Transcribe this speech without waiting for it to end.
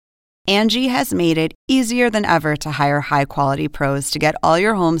Angie has made it easier than ever to hire high-quality pros to get all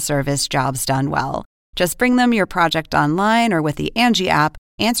your home service jobs done well. Just bring them your project online or with the Angie app,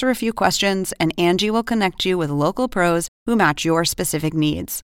 answer a few questions, and Angie will connect you with local pros who match your specific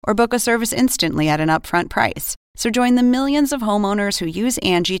needs. Or book a service instantly at an upfront price. So join the millions of homeowners who use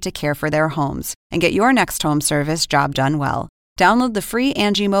Angie to care for their homes and get your next home service job done well. Download the free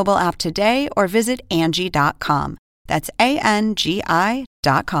Angie mobile app today or visit Angie.com. That's ANGI.com.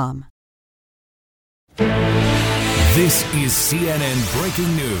 This is CNN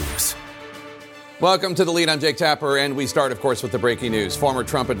Breaking News. Welcome to The Lead. I'm Jake Tapper, and we start, of course, with the breaking news. Former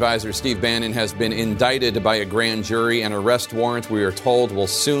Trump advisor Steve Bannon has been indicted by a grand jury. An arrest warrant, we are told, will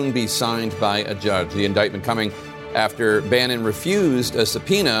soon be signed by a judge. The indictment coming after Bannon refused a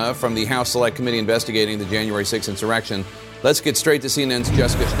subpoena from the House Select Committee investigating the January 6th insurrection. Let's get straight to CNN's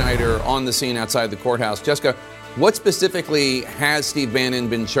Jessica Schneider on the scene outside the courthouse. Jessica, what specifically has Steve Bannon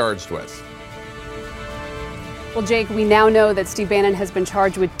been charged with? Well, Jake, we now know that Steve Bannon has been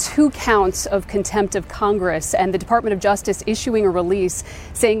charged with 2 counts of contempt of Congress, and the Department of Justice issuing a release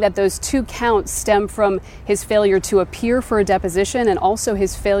saying that those 2 counts stem from his failure to appear for a deposition and also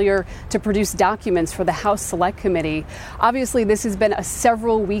his failure to produce documents for the House Select Committee. Obviously, this has been a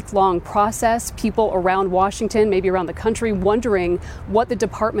several-week-long process. People around Washington, maybe around the country, wondering what the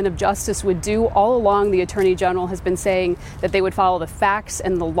Department of Justice would do. All along, the Attorney General has been saying that they would follow the facts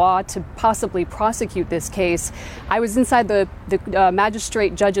and the law to possibly prosecute this case. I was inside the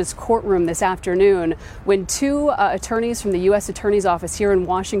magistrate judge's courtroom this afternoon when 2 attorneys from the U.S. Attorney's Office here in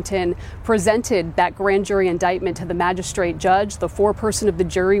Washington presented that grand jury indictment to the magistrate judge. The foreperson of the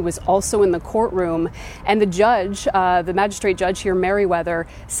jury was also in the courtroom. And the judge, the magistrate judge here, Merriweather,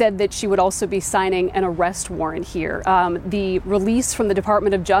 said that she would also be signing an arrest warrant here. The release from the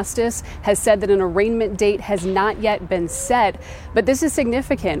Department of Justice has said that an arraignment date has not yet been set. But this is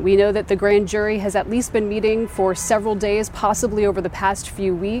significant. We know that the grand jury has at least been meeting for several days, possibly over the past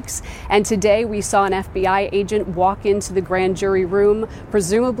few weeks. And today we saw an FBI agent walk into the grand jury room,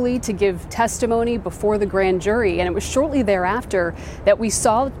 presumably to give testimony before the grand jury. And it was shortly thereafter that we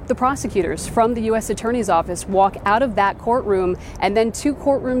saw the prosecutors from the U.S. Attorney's Office walk out of that courtroom and then 2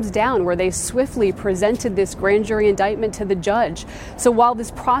 courtrooms down where they swiftly presented this grand jury indictment to the judge. So while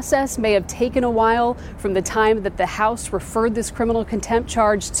this process may have taken a while from the time that the House referred this criminal contempt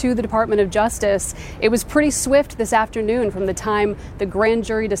charge to the Department of Justice, it was pretty swift this afternoon from the time the grand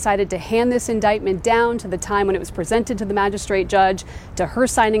jury decided to hand this indictment down to the time when it was presented to the magistrate judge to her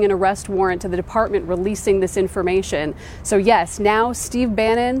signing an arrest warrant to the department releasing this information. So yes, now Steve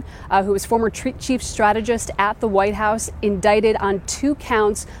Bannon, who was former chief strategist at the White House, indicted on 2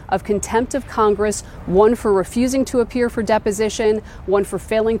 counts of contempt of Congress, 1 for refusing to appear for deposition, 1 for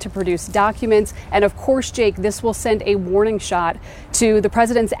failing to produce documents. And of course, Jake, this will send a warning shot to the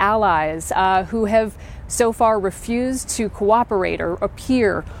president's allies who have so far refused to cooperate or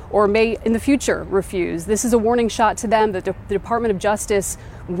appear or may in the future refuse. This is a warning shot to them that the Department of Justice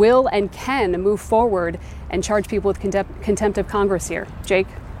will and can move forward and charge people with contempt of Congress here. Jake?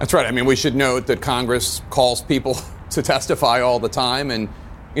 That's right. I mean, we should note that Congress calls people to testify all the time, and,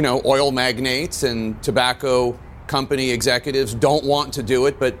 you know, oil magnates and tobacco company executives don't want to do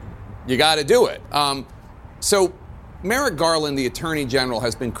it, but you got to do it. So Merrick Garland, the Attorney General,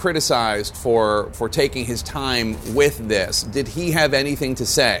 has been criticized for taking his time with this. Did he have anything to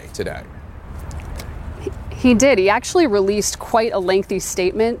say today? He did. He actually released quite a lengthy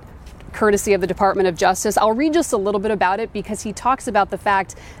statement courtesy of the Department of Justice. I'll read just a little bit about it because he talks about the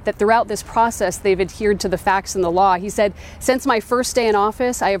fact that throughout this process, they've adhered to the facts and the law. He said, "Since my first day in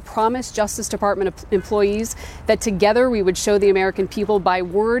office, I have promised Justice Department employees that together we would show the American people by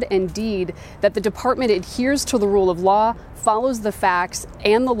word and deed that the department adheres to the rule of law, follows the facts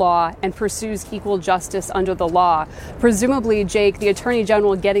and the law, and pursues equal justice under the law." Presumably, Jake, the Attorney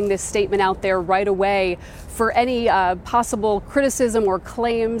General getting this statement out there right away for any possible criticism or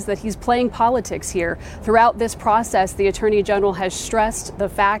claims that he's playing politics here. Throughout this process, the Attorney General has stressed the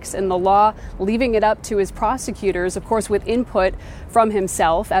facts and the law, leaving it up to his prosecutors, of course, with input from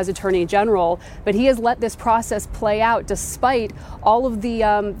himself as Attorney General. But he has let this process play out despite all of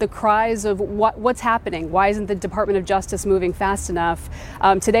the cries of what's happening. Why isn't the Department of Justice moving fast enough?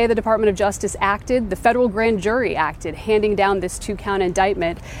 Today, the Department of Justice acted. The federal grand jury acted, handing down this 2-count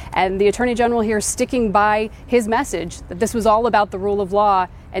indictment. And the Attorney General here sticking by his message that this was all about the rule of law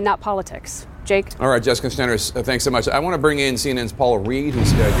and not politics. Jake? All right, Jessica Schneider, thanks so much. I want to bring in CNN's Paula Reed,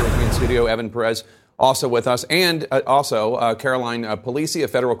 who's here with me in studio, Evan Perez also with us, and also Caroline Polisi, a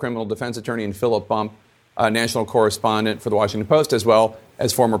federal criminal defense attorney, and Philip Bump, national correspondent for the Washington Post, as well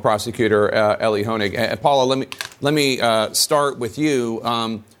as former prosecutor Ellie Honig. Paula, let me start with you.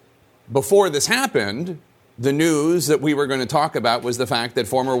 before this happened, the news that we were going to talk about was the fact that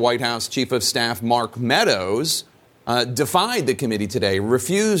former White House Chief of Staff Mark Meadows defied the committee today,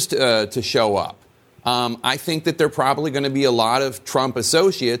 refused to show up. I think that there are probably going to be a lot of Trump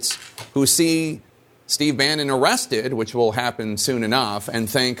associates who see Steve Bannon arrested, which will happen soon enough, and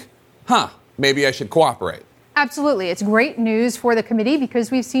think, maybe I should cooperate. Absolutely. It's great news for the committee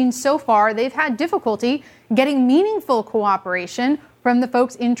because we've seen so far they've had difficulty getting meaningful cooperation from the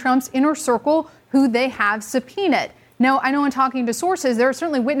folks in Trump's inner circle who they have subpoenaed. Now, I know in talking to sources, there are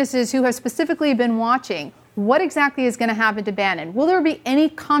certainly witnesses who have specifically been watching. What exactly is going to happen to Bannon? Will there be any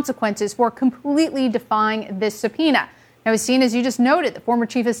consequences for completely defying this subpoena? Now, as seen, as you just noted, the former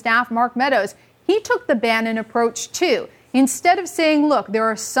Chief of Staff, Mark Meadows, he took the Bannon approach, too. Instead of saying, look, there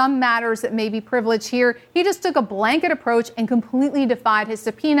are some matters that may be privileged here, he just took a blanket approach and completely defied his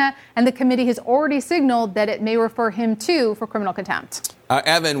subpoena. And the committee has already signaled that it may refer him to for criminal contempt.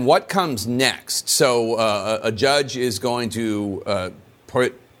 Evan, what comes next? So a judge is going to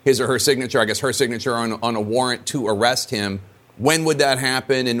put his or her signature, I guess her signature on a warrant to arrest him. When would that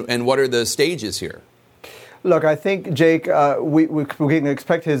happen, and what are the stages here? Look, I think, Jake, we can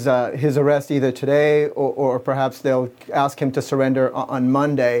expect his arrest either today or perhaps they'll ask him to surrender on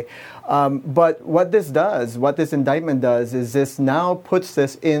Monday. But what this indictment does, is this now puts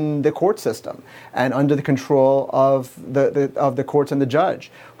this in the court system and under the control of the courts and the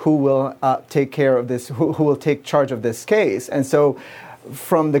judge, who will take care of this, who will take charge of this case. And so,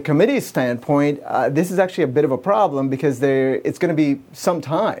 from the committee's standpoint, this is actually a bit of a problem because it's going to be some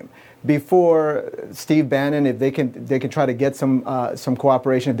time before Steve Bannon, if they can try to get some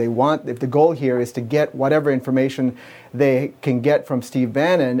cooperation if the goal here is to get whatever information they can get from Steve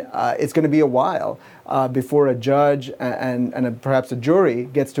Bannon, it's going to be a while before a judge and perhaps a jury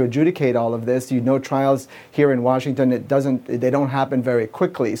gets to adjudicate all of this. Trials here in Washington, they don't happen very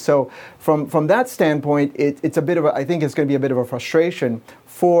quickly. So from that standpoint, it's a bit of I think it's going to be a bit of a frustration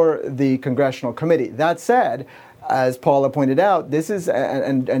for the congressional committee. That said, as Paula pointed out, this is,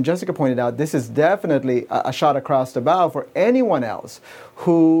 and Jessica pointed out, this is definitely a shot across the bow for anyone else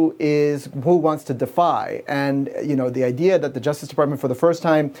who wants to defy. And, the idea that the Justice Department for the first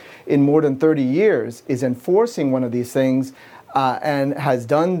time in more than 30 years is enforcing one of these things and has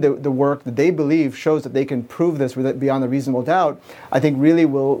done the work that they believe shows that they can prove this beyond a reasonable doubt, I think really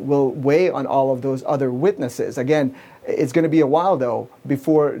will weigh on all of those other witnesses. Again, it's going to be a while, though,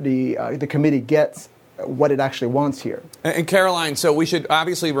 before the committee gets what it actually wants here. And Caroline, so we should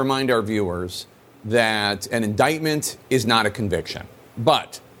obviously remind our viewers that an indictment is not a conviction.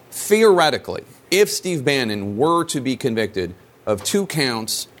 But theoretically, if Steve Bannon were to be convicted of 2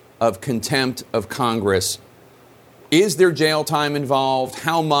 counts of contempt of Congress, is there jail time involved?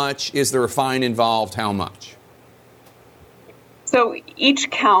 How much? Is there a fine involved? How much? So each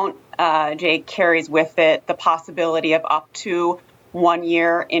count, Jake, carries with it the possibility of up to 1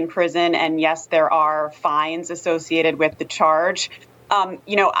 year in prison. And yes, there are fines associated with the charge.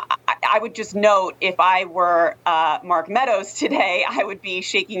 I would just note, if I were Mark Meadows today, I would be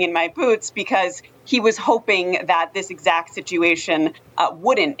shaking in my boots because he was hoping that this exact situation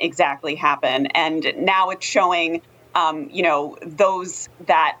wouldn't exactly happen. And now it's showing, those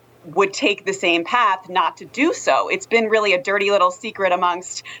that would take the same path not to do so. It's been really a dirty little secret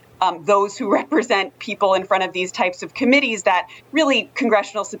amongst those who represent people in front of these types of committees that really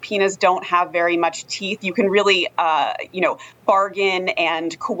congressional subpoenas don't have very much teeth. You can really, bargain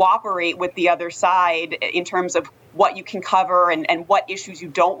and cooperate with the other side in terms of what you can cover and what issues you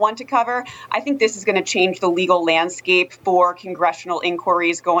don't want to cover. I think this is going to change the legal landscape for congressional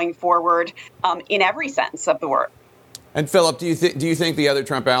inquiries going forward in every sense of the word. And Philip, do you think the other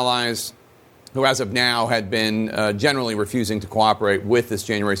Trump allies, who as of now had been generally refusing to cooperate with this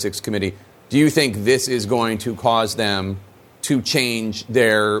January 6th committee, do you think this is going to cause them to change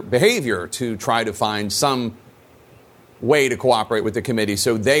their behavior, to try to find some way to cooperate with the committee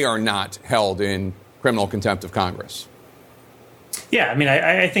so they are not held in criminal contempt of Congress? Yeah, I mean,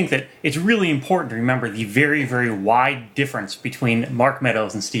 I think that it's really important to remember the very, very wide difference between Mark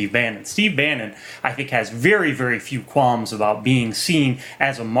Meadows and Steve Bannon. Steve Bannon, I think, has very, very few qualms about being seen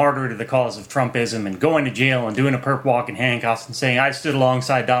as a martyr to the cause of Trumpism and going to jail and doing a perp walk in handcuffs and saying, I stood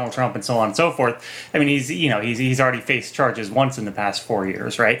alongside Donald Trump and so on and so forth. I mean, he's already faced charges once in the past 4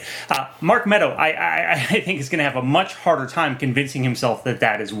 years, right? Mark Meadows, I think, is going to have a much harder time convincing himself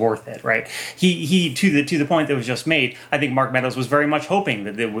that is worth it, right? He to the point that was just made, I think Mark Meadows was very much hoping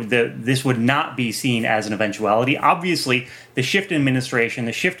that this would not be seen as an eventuality. Obviously, the shift in administration,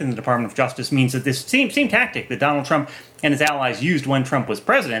 the shift in the Department of Justice means that this same tactic that Donald Trump and his allies used when Trump was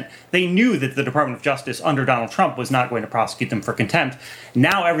president, they knew that the Department of Justice under Donald Trump was not going to prosecute them for contempt.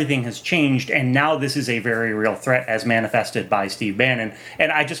 Now everything has changed, and now this is a very real threat as manifested by Steve Bannon.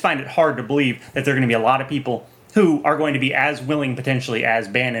 And I just find it hard to believe that there are going to be a lot of people who are going to be as willing potentially as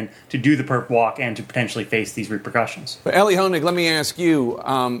Bannon to do the perp walk and to potentially face these repercussions. But Ellie Honig, let me ask you,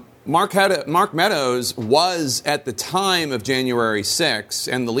 Mark Meadows was at the time of January 6th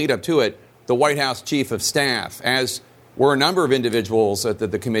and the lead up to it, the White House chief of staff, as were a number of individuals that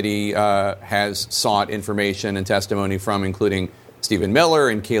the committee has sought information and testimony from, including Stephen Miller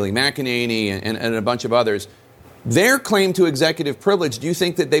and Kayleigh McEnany and a bunch of others. Their claim to executive privilege, do you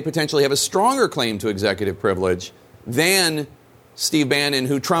think that they potentially have a stronger claim to executive privilege than Steve Bannon,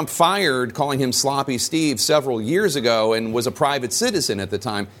 who Trump fired, calling him Sloppy Steve several years ago and was a private citizen at the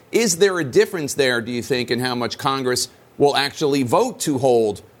time? Is there a difference there, do you think, in how much Congress will actually vote to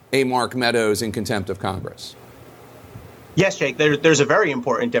hold a Mark Meadows in contempt of Congress? Yes, Jake, there's a very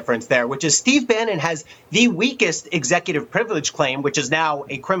important difference there, which is Steve Bannon has the weakest executive privilege claim, which is now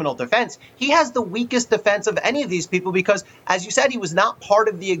a criminal defense. He has the weakest defense of any of these people because, as you said, he was not part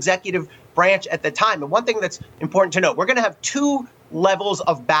of the executive branch at the time. And one thing that's important to note, we're going to have two levels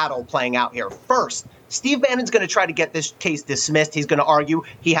of battle playing out here. First, Steve Bannon's going to try to get this case dismissed. He's going to argue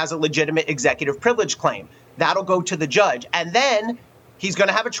he has a legitimate executive privilege claim. That'll go to the judge. And then he's going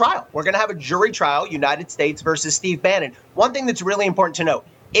to have a trial. We're going to have a jury trial, United States versus Steve Bannon. One thing that's really important to note,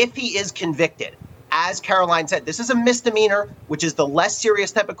 if he is convicted, as Caroline said, this is a misdemeanor, which is the less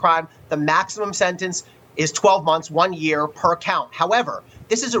serious type of crime. The maximum sentence is 12 months, 1 year per count. However,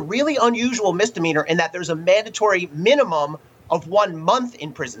 this is a really unusual misdemeanor in that there's a mandatory minimum of 1 month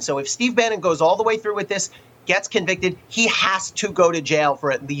in prison. So if Steve Bannon goes all the way through with this, gets convicted, he has to go to jail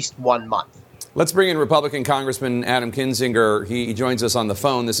for at least 1 month. Let's bring in Republican Congressman Adam Kinzinger. He joins us on the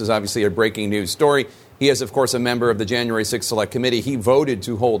phone. This is obviously a breaking news story. He is, of course, a member of the January 6th Select Committee. He voted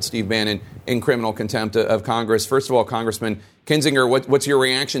to hold Steve Bannon in criminal contempt of Congress. First of all, Congressman Kinzinger, what's your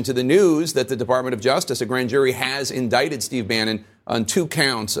reaction to the news that the Department of Justice, a grand jury, has indicted Steve Bannon on 2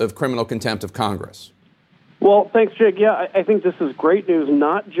 counts of criminal contempt of Congress? Well, thanks, Jake. Yeah, I think this is great news,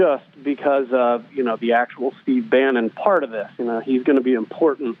 not just because of, the actual Steve Bannon part of this. He's going to be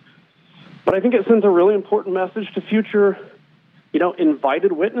important. But I think it sends a really important message to future,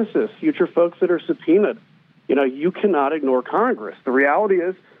 invited witnesses, future folks that are subpoenaed. You cannot ignore Congress. The reality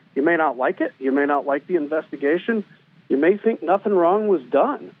is you may not like it. You may not like the investigation. You may think nothing wrong was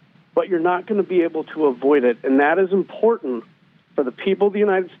done, but you're not going to be able to avoid it. And that is important for the people of the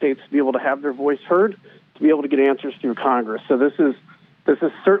United States to be able to have their voice heard, to be able to get answers through Congress. So this is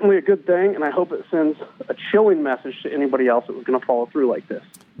certainly a good thing, and I hope it sends a chilling message to anybody else that was going to follow through like this.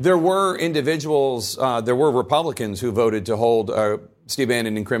 There were individuals, there were Republicans who voted to hold Steve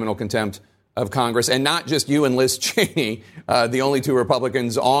Bannon in criminal contempt of Congress, and not just you and Liz Cheney, the only 2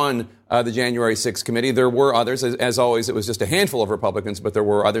 Republicans on the January 6th committee. There were others. As always, it was just a handful of Republicans, but there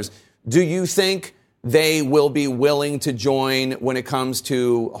were others. Do you think they will be willing to join when it comes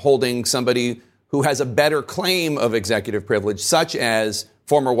to holding somebody who has a better claim of executive privilege, such as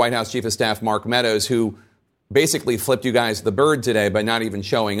former White House Chief of Staff Mark Meadows, who basically flipped you guys the bird today by not even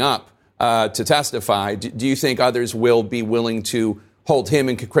showing up to testify? Do you think others will be willing to hold him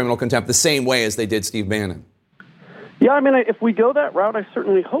in criminal contempt the same way as they did Steve Bannon? Yeah, if we go that route, I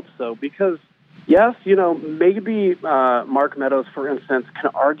certainly hope so, because, yes, maybe Mark Meadows, for instance, can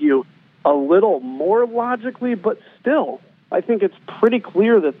argue a little more logically, but still, I think it's pretty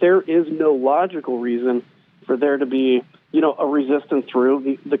clear that there is no logical reason for there to be, a resistance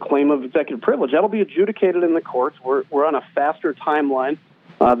through the claim of executive privilege. That'll be adjudicated in the courts. We're on a faster timeline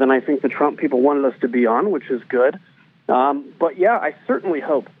than I think the Trump people wanted us to be on, which is good. But yeah, I certainly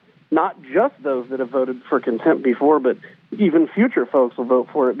hope not just those that have voted for contempt before, but even future folks will vote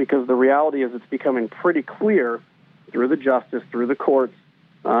for it, because the reality is it's becoming pretty clear through the justice, through the courts,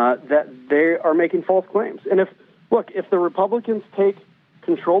 that they are making false claims. And if the Republicans take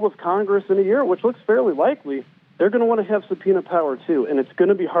control of Congress in a year, which looks fairly likely, they're going to want to have subpoena power too. And it's going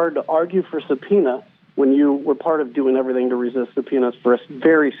to be hard to argue for subpoena when you were part of doing everything to resist subpoenas for a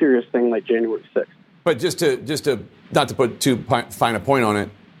very serious thing like January 6th. But just to not to put too fine a point on it,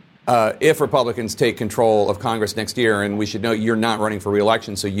 if Republicans take control of Congress next year, and we should know you're not running for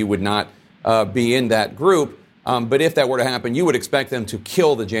re-election, so you would not be in that group. But if that were to happen, you would expect them to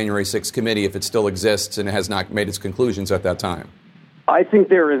kill the January 6th committee if it still exists and it has not made its conclusions at that time. I think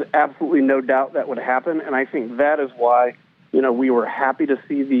there is absolutely no doubt that would happen, and I think that is why, we were happy to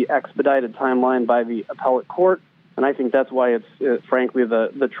see the expedited timeline by the appellate court. And I think that's why frankly,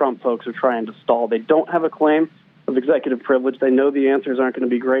 the Trump folks are trying to stall. They don't have a claim of executive privilege. They know the answers aren't going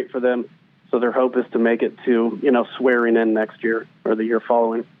to be great for them. So their hope is to make it to, swearing in next year or the year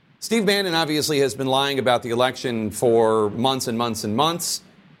following. Steve Bannon obviously has been lying about the election for months and months and months.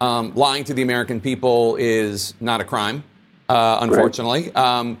 Lying to the American people is not a crime, unfortunately.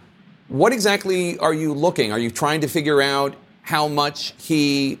 Right. What exactly are you looking? Are you trying to figure out how much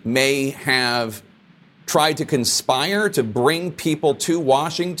he may have tried to conspire to bring people to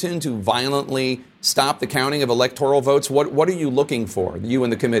Washington to violently stop the counting of electoral votes? What are you looking for, you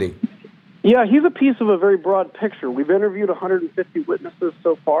and the committee? Yeah, he's a piece of a very broad picture. We've interviewed 150 witnesses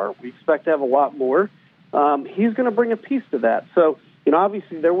so far. We expect to have a lot more. He's going to bring a piece to that. So,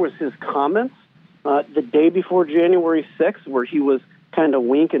 obviously there was his comments the day before January 6th where he was kind of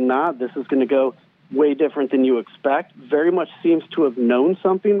wink and nod. This is going to go way different than you expect. Very much seems to have known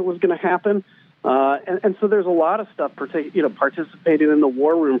something was going to happen. And so there's a lot of stuff, participating in the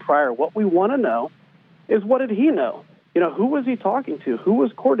war room prior. What we want to know is, what did he know? Who was he talking to? Who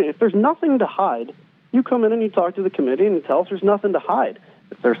was coordinating? If there's nothing to hide, you come in and you talk to the committee and you tell us there's nothing to hide.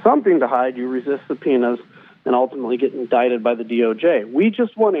 If there's something to hide, you resist subpoenas and ultimately get indicted by the DOJ. We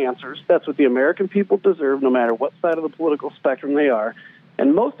just want answers. That's what the American people deserve, no matter what side of the political spectrum they are.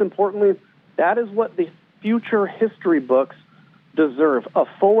 And most importantly, that is what the future history books deserve, a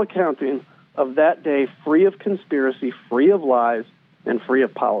full accounting of that day, free of conspiracy, free of lies, and free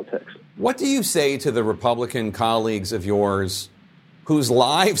of politics. What do you say to the Republican colleagues of yours whose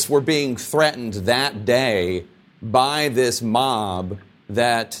lives were being threatened that day by this mob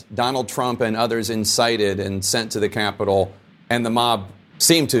that Donald Trump and others incited and sent to the Capitol, and the mob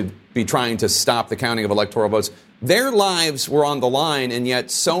seemed to be trying to stop the counting of electoral votes? Their lives were on the line, and yet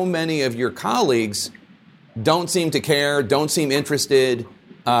so many of your colleagues don't seem to care, don't seem interested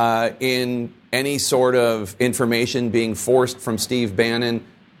in any sort of information being forced from Steve Bannon.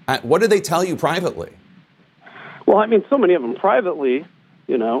 What did they tell you privately? Well, so many of them privately,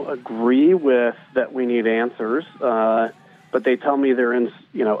 agree with that we need answers, but they tell me they're in,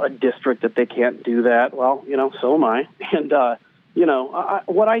 a district that they can't do that. Well, so am I. And,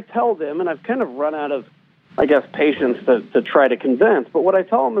 what I tell them, and I've kind of run out of, patience to try to convince, but what I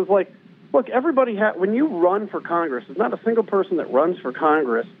tell them is look, everybody when you run for Congress, there's not a single person that runs for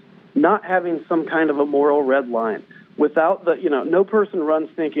Congress not having some kind of a moral red line. Without no person runs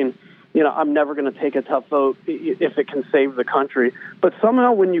thinking, I'm never going to take a tough vote if it can save the country. But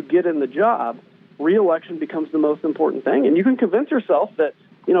somehow when you get in the job, re-election becomes the most important thing. And you can convince yourself that,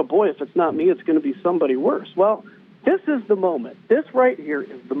 boy, if it's not me, it's going to be somebody worse. Well, this is the moment. This right here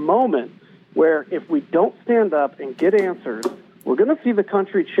is the moment where if we don't stand up and get answers, we're going to see the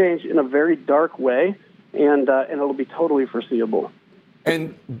country change in a very dark way, and it'll be totally foreseeable.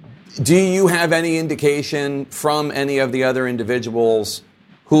 And do you have any indication from any of the other individuals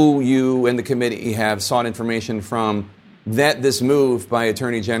who you and the committee have sought information from that this move by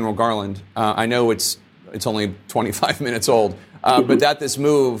Attorney General Garland, I know it's only 25 minutes old, but that this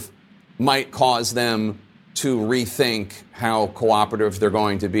move might cause them to rethink how cooperative they're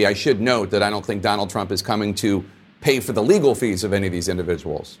going to be? I should note that I don't think Donald Trump is coming to pay for the legal fees of any of these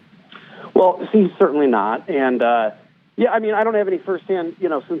individuals. Well, he's certainly not. And, I don't have any firsthand,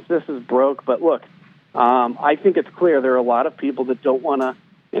 since this is broke. But look, I think it's clear there are a lot of people that don't want to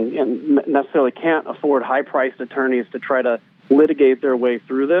and necessarily can't afford high-priced attorneys to try to litigate their way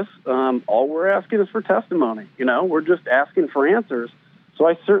through this. All we're asking is for testimony. We're just asking for answers. So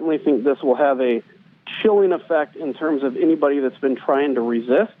I certainly think this will have a chilling effect in terms of anybody that's been trying to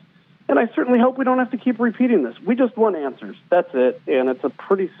resist. And I certainly hope we don't have to keep repeating this. We just want answers. That's it. And it's a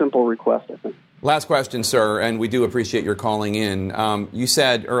pretty simple request, I think. Last question, sir, and we do appreciate your calling in. You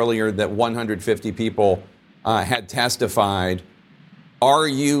said earlier that 150 people had testified. Are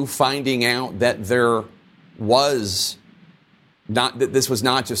you finding out that there was not, that this was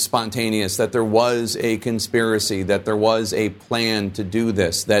not just spontaneous, that there was a conspiracy, that there was a plan to do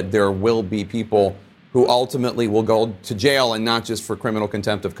this, that there will be people who ultimately will go to jail and not just for criminal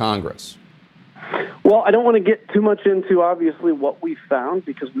contempt of Congress? Well, I don't want to get too much into, obviously, what we found,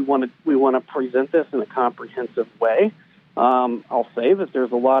 because we want to present this in a comprehensive way. I'll say that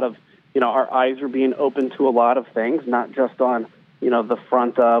there's a lot of, our eyes are being open to a lot of things, not just on, the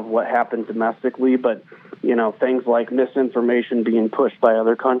front of what happened domestically, but, things like misinformation being pushed by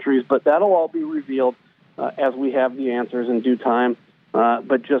other countries. But that'll all be revealed as we have the answers in due time.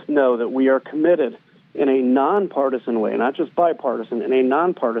 But just know that we are committed in a nonpartisan way, not just bipartisan, in a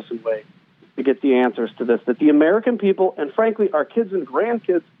nonpartisan way, to get the answers to this, that the American people, and frankly, our kids and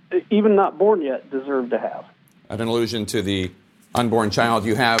grandkids, even not born yet, deserve to have. An allusion to the unborn child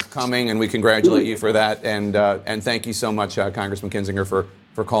you have coming, and we congratulate you for that. And thank you so much, Congressman Kinzinger,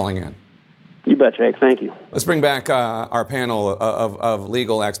 for calling in. You bet, Jake. Thank you. Let's bring back our panel of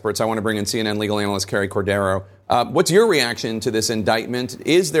legal experts. I want to bring in CNN legal analyst Carrie Cordero. What's your reaction to this indictment?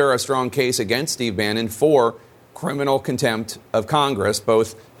 Is there a strong case against Steve Bannon for criminal contempt of Congress,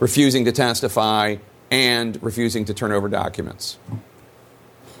 both refusing to testify and refusing to turn over documents?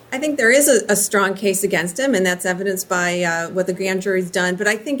 I think there is a strong case against him, and that's evidenced by what the grand jury's done. But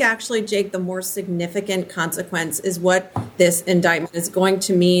I think actually, Jake, the more significant consequence is what this indictment is going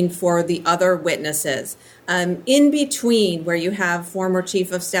to mean for the other witnesses. In between where you have former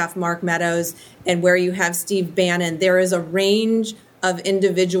Chief of Staff Mark Meadows and where you have Steve Bannon, there is a range of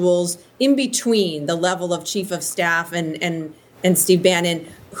individuals in between the level of Chief of Staff and Steve Bannon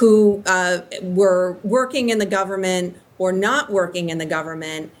who were working in the government or not working in the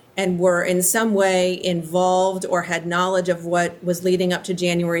government and were in some way involved or had knowledge of what was leading up to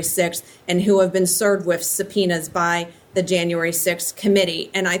January 6th and who have been served with subpoenas by the January 6th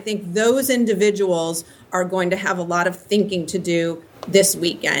committee. And I think those individuals are going to have a lot of thinking to do this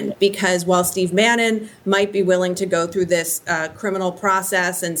weekend, because while Steve Bannon might be willing to go through this criminal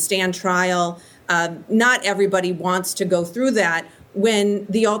process and stand trial, not everybody wants to go through that when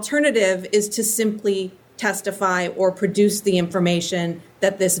the alternative is to simply testify or produce the information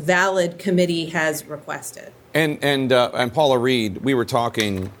that this valid committee has requested. And Paula Reed, we were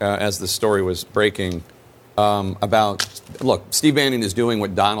talking as the story was breaking about, look, Steve Bannon is doing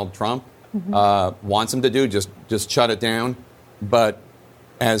what Donald Trump wants him to do, just shut it down. But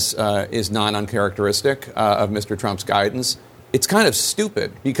as is not uncharacteristic of Mr. Trump's guidance, it's kind of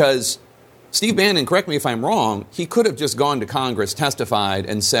stupid because Steve Bannon, correct me if I'm wrong, he could have just gone to Congress, testified,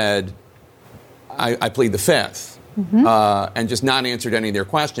 and said, I plead the fifth, and just not answered any of their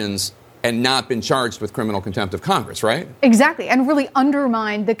questions and not been charged with criminal contempt of Congress, right? Exactly, and really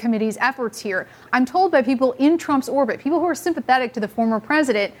undermined the committee's efforts here. I'm told by people in Trump's orbit, people who are sympathetic to the former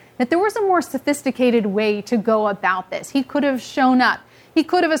president, that there was a more sophisticated way to go about this. He could have shown up. He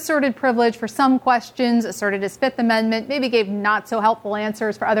could have asserted privilege for some questions, asserted his Fifth Amendment, maybe gave not so helpful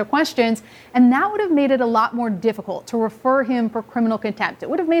answers for other questions, and that would have made it a lot more difficult to refer him for criminal contempt. It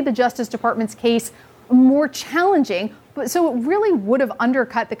would have made the Justice Department's case more challenging, but so it really would have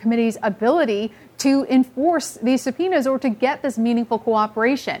undercut the committee's ability to enforce these subpoenas or to get this meaningful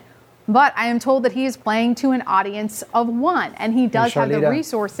cooperation. But I am told that he is playing to an audience of one, and he does have the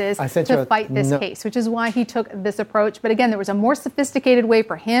resources to fight this case, which is why he took this approach. But again, there was a more sophisticated way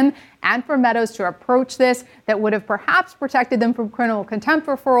for him and for Meadows to approach this that would have perhaps protected them from criminal contempt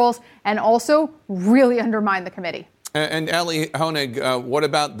referrals and also really undermined the committee. And Ellie Honig, what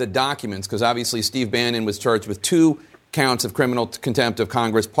about the documents? Because obviously Steve Bannon was charged with 2 counts of criminal contempt of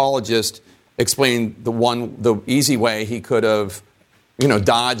Congress. Paula just explained the easy way he could have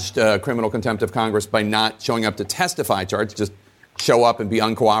dodged criminal contempt of Congress by not showing up to testify charge, just show up and be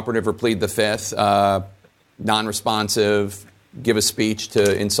uncooperative or plead the fifth, non-responsive, give a speech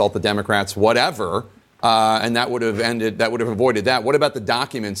to insult the Democrats, whatever, and that would have avoided that. What about the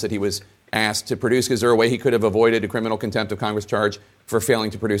documents that he was asked to produce? Is there a way he could have avoided a criminal contempt of Congress charge for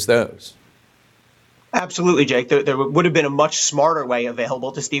failing to produce those? Absolutely, Jake. There would have been a much smarter way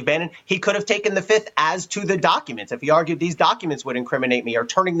available to Steve Bannon. He could have taken the fifth as to the documents. If he argued these documents would incriminate me or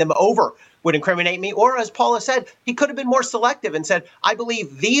turning them over would incriminate me, or as Paula said, he could have been more selective and said, I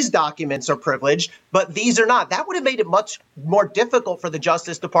believe these documents are privileged, but these are not. That would have made it much more difficult for the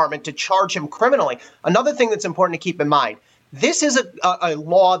Justice Department to charge him criminally. Another thing that's important to keep in mind, this is a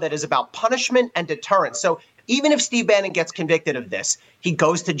law that is about punishment and deterrence. So even if Steve Bannon gets convicted of this, he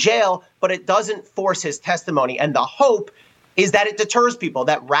goes to jail, but it doesn't force his testimony. And the hope is that it deters people,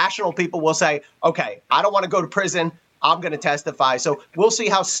 that rational people will say, okay, I don't want to go to prison. I'm going to testify. So we'll see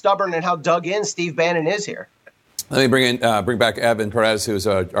how stubborn and how dug in Steve Bannon is here. Let me bring back Evan Perez, who's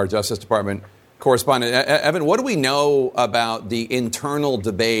our Justice Department correspondent. Evan, what do we know about the internal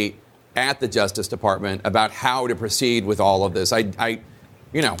debate at the Justice Department about how to proceed with all of this?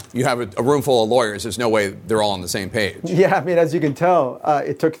 You have a room full of lawyers. There's no way they're all on the same page. Yeah, I mean, as you can tell,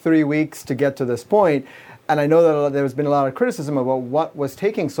 it took 3 weeks to get to this point. And I know that there's been a lot of criticism about what was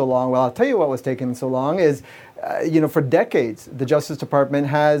taking so long. Well, I'll tell you what was taking so long is, for decades, the Justice Department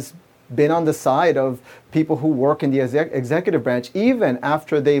has been on the side of people who work in the executive branch, even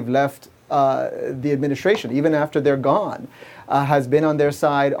after they've left the administration, even after they're gone. Has been on their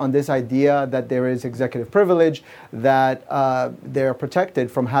side on this idea that there is executive privilege, that they're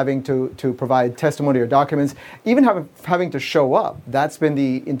protected from having to provide testimony or documents, even having to show up. That's been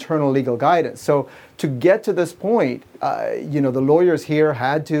the internal legal guidance. So to get to this point, the lawyers here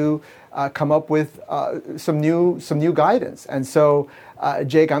had to come up with some new guidance. And so,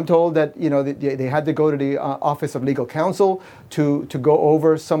 Jake, I'm told that they had to go to the Office of Legal Counsel to go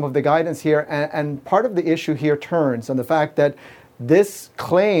over some of the guidance here. And part of the issue here turns on the fact that this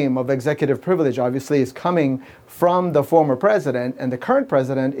claim of executive privilege obviously is coming from the former president, and the current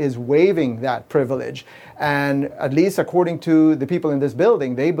president is waiving that privilege. And at least according to the people in this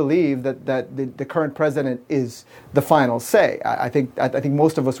building, they believe that the current president is the final say. I think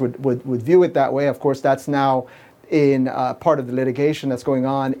most of us would view it that way. Of course, that's now in part of the litigation that's going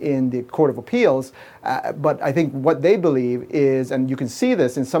on in the Court of Appeals. But I think what they believe is, and you can see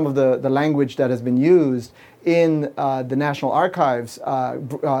this in some of the language that has been used in the National Archives,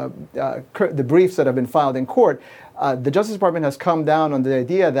 the briefs that have been filed in court, the Justice Department has come down on the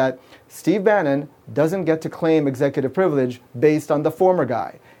idea that Steve Bannon doesn't get to claim executive privilege based on the former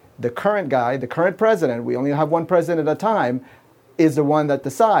guy. The current president, we only have one president at a time, is the one that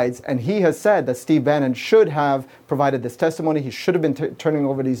decides, and he has said that Steve Bannon should have provided this testimony. He should have been turning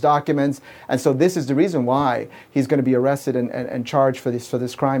over these documents, and so this is the reason why he's going to be arrested and charged for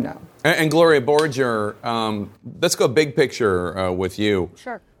this crime now. And Gloria Borger, let's go big picture with you.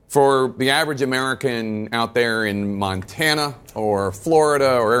 Sure. For the average American out there in Montana or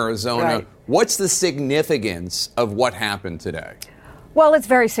Florida or Arizona, right, what's the significance of what happened today? Well, it's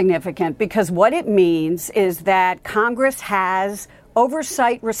very significant because what it means is that Congress has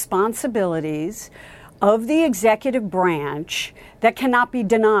oversight responsibilities of the executive branch that cannot be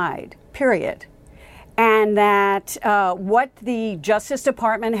denied, period. And that what the Justice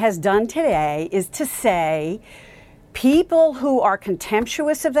Department has done today is to say people who are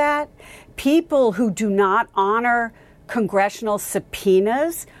contemptuous of that, people who do not honor congressional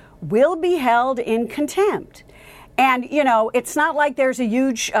subpoenas will be held in contempt. And, it's not like there's a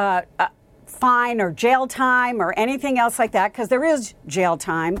huge fine or jail time or anything else like that, because there is jail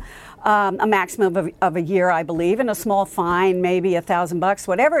time, a maximum of a year, I believe, and a small fine, maybe $1,000,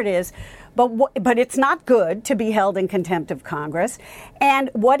 whatever it is. But it's not good to be held in contempt of Congress. And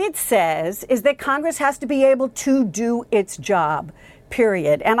what it says is that Congress has to be able to do its job,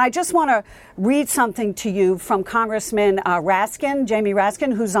 period. And I just want to read something to you from Congressman Jamie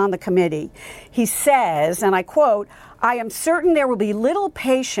Raskin, who's on the committee. He says, and I quote, "I am certain there will be little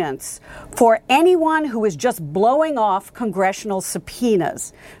patience for anyone who is just blowing off congressional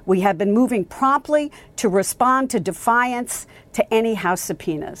subpoenas. We have been moving promptly to respond to defiance to any House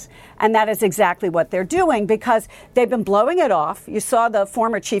subpoenas." And that is exactly what they're doing, because they've been blowing it off. You saw the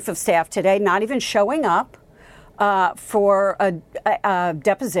former chief of staff today not even showing up for a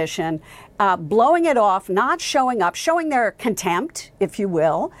deposition, blowing it off, not showing up, showing their contempt, if you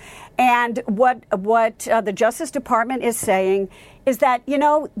will. And what the Justice Department is saying is that,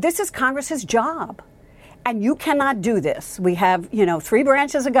 this is Congress's job, and you cannot do this. We have, 3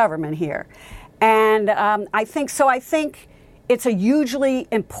 branches of government here. And I think it's a hugely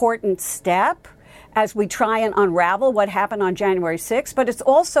important step as we try and unravel what happened on January 6th, but it's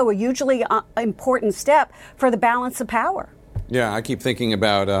also a hugely important step for the balance of power. Yeah, I keep thinking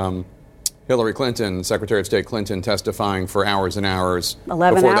about Hillary Clinton, Secretary of State Clinton, testifying for hours and hours,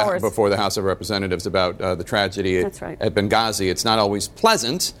 11 hours before the House of Representatives about the tragedy That's right. at Benghazi. It's not always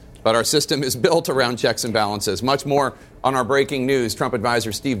pleasant, but our system is built around checks and balances. Much more on our breaking news. Trump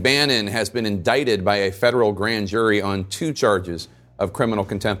advisor Steve Bannon has been indicted by a federal grand jury on 2 charges of criminal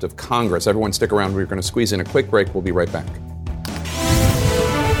contempt of Congress. Everyone stick around. We're going to squeeze in a quick break. We'll be right back.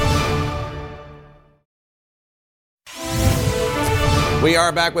 We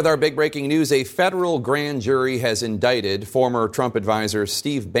are back with our big breaking news. A federal grand jury has indicted former Trump advisor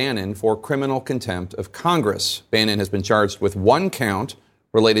Steve Bannon for criminal contempt of Congress. Bannon has been charged with 1 count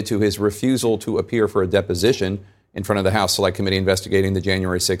related to his refusal to appear for a deposition in front of the House Select Committee investigating the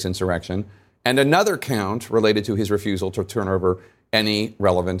January 6th insurrection, and another count related to his refusal to turn over any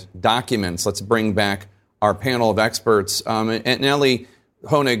relevant documents. Let's bring back our panel of experts. And Nellie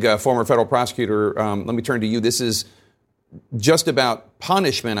Honig, former federal prosecutor, let me turn to you. This is just about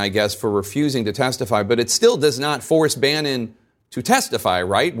punishment, I guess, for refusing to testify, but it still does not force Bannon to testify,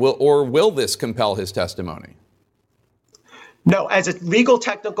 right? Will this compel his testimony? No, as a legal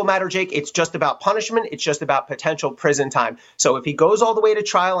technical matter, Jake, it's just about punishment. It's just about potential prison time. So if he goes all the way to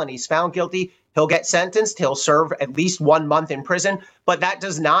trial and he's found guilty, he'll get sentenced. He'll serve at least 1 month in prison. But that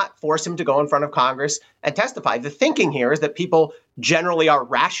does not force him to go in front of Congress and testify. The thinking here is that people generally are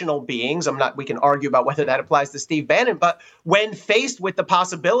rational beings. We can argue about whether that applies to Steve Bannon. But when faced with the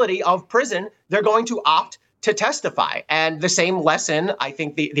possibility of prison, they're going to opt to testify. And the same lesson, I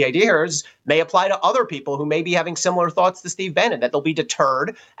think the idea here is, may apply to other people who may be having similar thoughts to Steve Bannon, that they'll be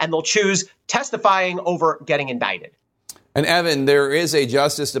deterred and they'll choose testifying over getting indicted. And Evan, there is a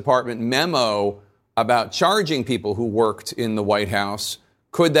Justice Department memo about charging people who worked in the White House.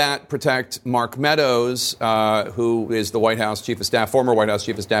 Could that protect Mark Meadows, who is the White House Chief of Staff, former White House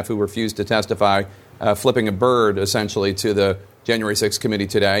Chief of Staff, who refused to testify, flipping a bird, essentially, to the January 6th committee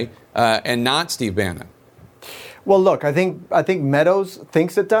today, and not Steve Bannon? Well, look, I think Meadows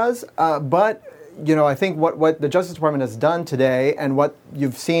thinks it does, but I think what the Justice Department has done today, and what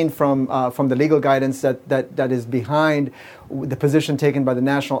you've seen from the legal guidance that is behind the position taken by the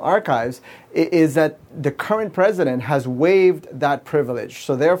National Archives, is that the current president has waived that privilege.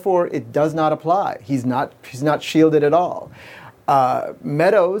 So therefore, it does not apply. He's not shielded at all.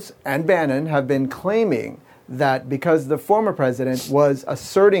 Meadows and Bannon have been claiming that because the former president was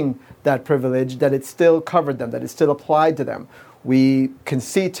asserting that privilege, that it still covered them, that it still applied to them. We can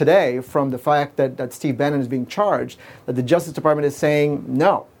see today from the fact that Steve Bannon is being charged that the Justice Department is saying,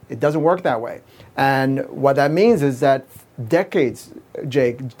 no, it doesn't work that way. And what that means is that decades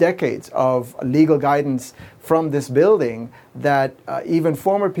of legal guidance from this building that even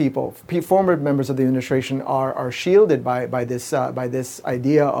former members of the administration are shielded by this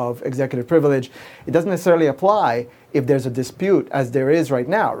idea of executive privilege. It doesn't necessarily apply if there's a dispute, as there is right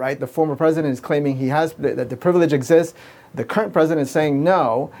now, right? The former president is claiming that the privilege exists. The current president is saying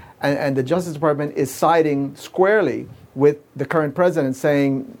no, and the Justice Department is siding squarely with the current president,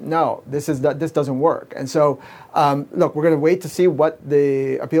 saying no, this doesn't work. And so, look, we're going to wait to see what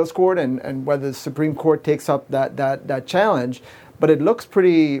the appeals court and whether the Supreme Court takes up that challenge. But it looks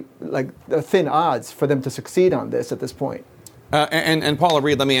pretty like thin odds for them to succeed on this at this point. And Paula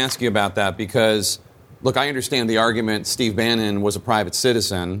Reed, let me ask you about that, because, look, I understand the argument. Steve Bannon was a private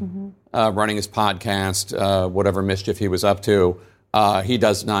citizen running his podcast, whatever mischief he was up to. He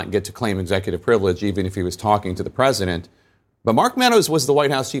does not get to claim executive privilege, even if he was talking to the president. But Mark Meadows was the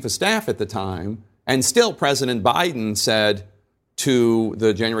White House Chief of Staff at the time, and still President Biden said to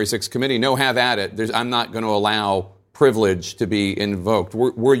the January 6th committee, no, have at it. I'm not going to allow privilege to be invoked.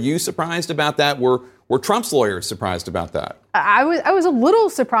 Were you surprised about that? Were Trump's lawyers surprised about that? I was a little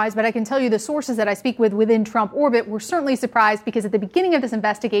surprised, but I can tell you the sources that I speak with within Trump orbit were certainly surprised, because at the beginning of this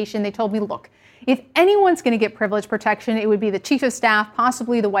investigation, they told me, look, if anyone's going to get privilege protection, it would be the chief of staff,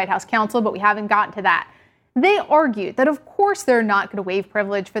 possibly the White House counsel, but we haven't gotten to that. They argued that, of course, they're not going to waive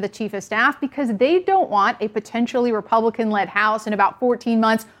privilege for the chief of staff because they don't want a potentially Republican-led House in about 14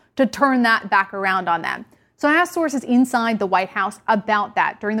 months to turn that back around on them. So I asked sources inside the White House about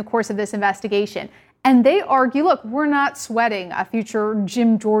that during the course of this investigation. And they argue, look, we're not sweating a future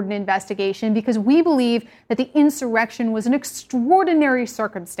Jim Jordan investigation because we believe that the insurrection was an extraordinary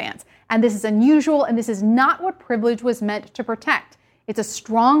circumstance. And this is unusual, and this is not what privilege was meant to protect. It's a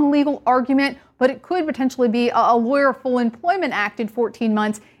strong legal argument, but it could potentially be a lawyer full employment act in 14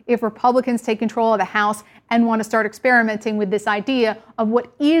 months if Republicans take control of the House and want to start experimenting with this idea of what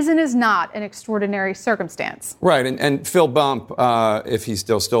is and is not an extraordinary circumstance. Right, and Phil Bump, if he's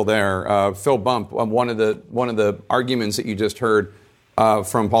still there, Phil Bump, one of the arguments that you just heard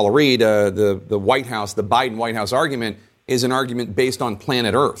from Paula Reed, the White House, the Biden White House argument, is an argument based on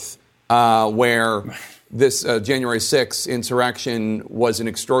planet Earth, where this January 6th insurrection was an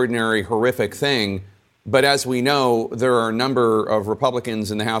extraordinary, horrific thing. But as we know, there are a number of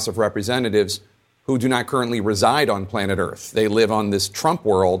Republicans in the House of Representatives who do not currently reside on planet Earth. They live on this Trump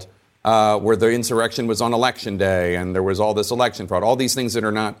world where the insurrection was on Election Day and there was all this election fraud, all these things that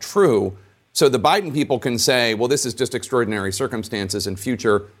are not true. So the Biden people can say, well, this is just extraordinary circumstances, and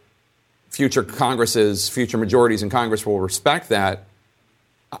future Congresses, future majorities in Congress will respect that.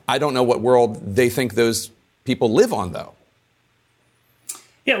 I don't know what world they think those people live on, though.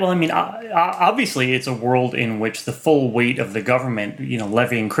 Yeah, well, I mean, obviously, it's a world in which the full weight of the government,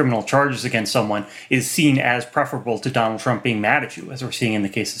 levying criminal charges against someone is seen as preferable to Donald Trump being mad at you, as we're seeing in the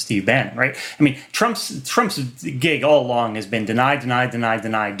case of Steve Bannon, right? I mean, Trump's gig all along has been deny,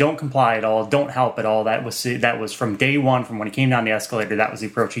 don't comply at all, don't help at all. That was from day one, from when he came down the escalator. That was the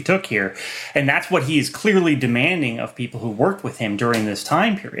approach he took here, and that's what he is clearly demanding of people who worked with him during this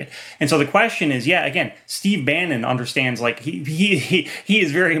time period. And so the question is, again, Steve Bannon understands, like he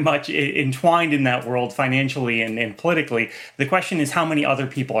is very much entwined in that world financially and politically. The question is how many other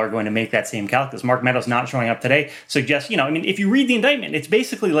people are going to make that same calculus. Mark Meadows not showing up today suggests, if you read the indictment, it's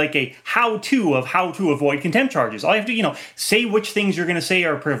basically like a how-to of how to avoid contempt charges. All you have to, say which things you're going to say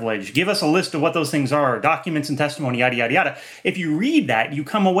are privileged. Give us a list of what those things are, documents and testimony, yada, yada, yada. If you read that, you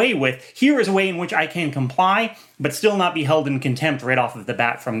come away with, here is a way in which I can comply, but still not be held in contempt right off of the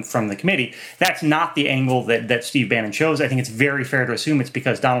bat from the committee. That's not the angle that Steve Bannon chose. I think it's very fair to assume it's because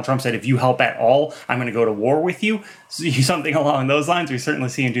because Donald Trump said, if you help at all, I'm going to go to war with you. Something along those lines. We've certainly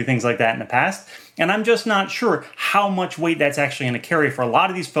seen him do things like that in the past. And I'm just not sure how much weight that's actually going to carry for a lot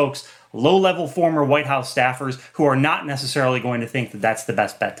of these folks, low-level former White House staffers who are not necessarily going to think that that's the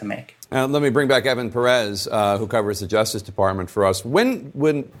best bet to make. Let me bring back Evan Perez, who covers the Justice Department for us.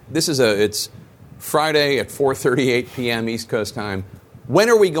 When this is it's Friday at 4:38 p.m. East Coast time. When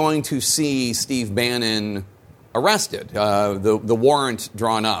are we going to see Steve Bannon arrested? The warrant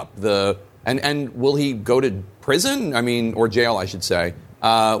drawn up. And will he go to prison? or jail, I should say.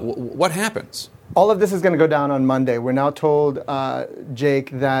 What happens? All of this is going to go down on Monday. We're now told,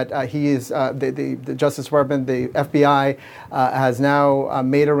 Jake, that he is the Justice Department, the FBI, has now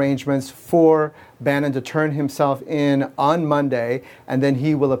made arrangements for Bannon to turn himself in on Monday, and then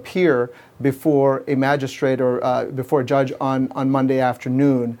he will appear before a magistrate or before a judge on Monday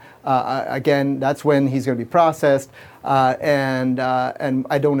afternoon. Again, that's when he's going to be processed, and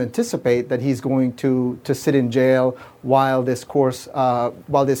I don't anticipate that he's going to sit in jail while this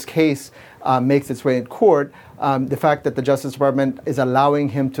case makes its way in court. The fact that the Justice Department is allowing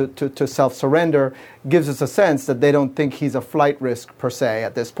him to self-surrender gives us a sense that they don't think he's a flight risk per se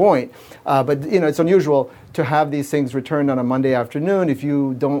at this point. But it's unusual to have these things returned on a Monday afternoon if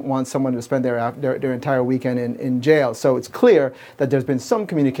you don't want someone to spend their entire weekend in jail. So it's clear that there's been some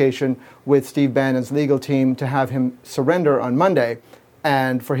communication with Steve Bannon's legal team to have him surrender on Monday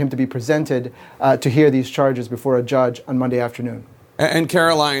and for him to be presented to hear these charges before a judge on Monday afternoon. And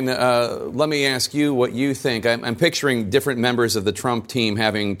Caroline, let me ask you what you think. I'm picturing different members of the Trump team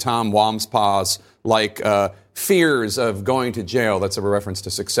having Tom Wamspaugh's fears of going to jail. That's a reference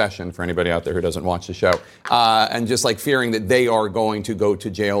to Succession for anybody out there who doesn't watch the show. And just fearing that they are going to go to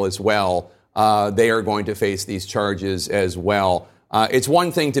jail as well. They are going to face these charges as well. It's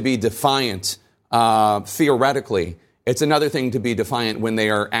one thing to be defiant theoretically. It's another thing to be defiant when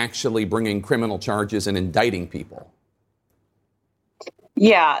they are actually bringing criminal charges and indicting people.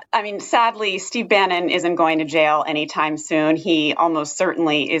 Yeah, sadly, Steve Bannon isn't going to jail anytime soon. He almost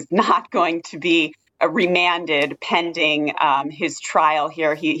certainly is not going to be remanded pending his trial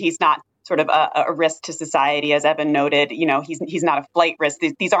here. He's not sort of a risk to society, as Evan noted. He's not a flight risk.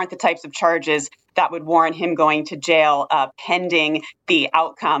 These aren't the types of charges that would warrant him going to jail pending the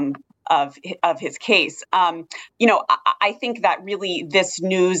outcome of his case. I think that really this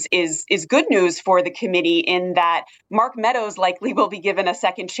news is good news for the committee in that Mark Meadows likely will be given a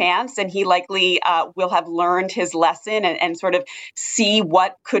second chance, and he likely will have learned his lesson and sort of see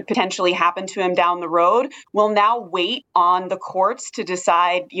what could potentially happen to him down the road. We'll now wait on the courts to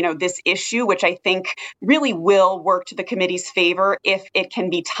decide, this issue, which I think really will work to the committee's favor if it can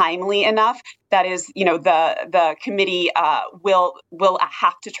be timely enough. That is, the committee will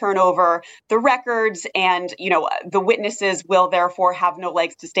have to turn over the records, and the witnesses will therefore have no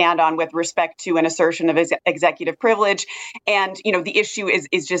legs to stand on with respect to an assertion of executive privilege. And the issue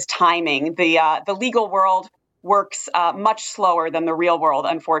is just timing. The legal world works much slower than the real world,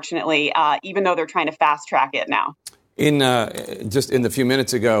 unfortunately, even though they're trying to fast track it now. Just in the few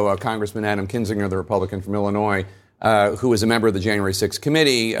minutes ago, Congressman Adam Kinzinger, the Republican from Illinois, who was a member of the January 6th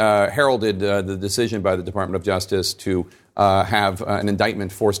committee, heralded the decision by the Department of Justice to have an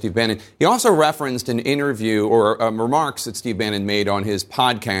indictment for Steve Bannon. He also referenced an interview or remarks that Steve Bannon made on his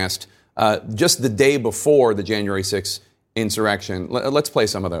podcast just the day before the January 6th insurrection. Let's play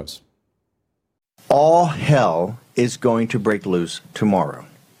some of those. All hell is going to break loose tomorrow.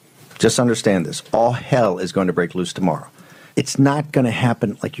 Just understand this. All hell is going to break loose tomorrow. It's not going to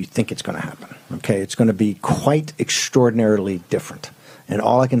happen like you think it's going to happen, okay? It's going to be quite extraordinarily different. And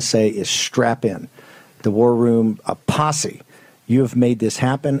all I can say is strap in. The War Room, a posse, you have made this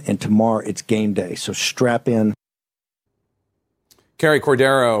happen, and tomorrow it's game day. So strap in. Carrie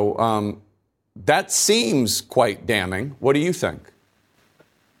Cordero, that seems quite damning. What do you think?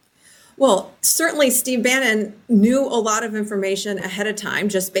 Well, certainly Steve Bannon knew a lot of information ahead of time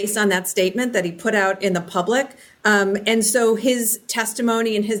just based on that statement that he put out in the public. And so his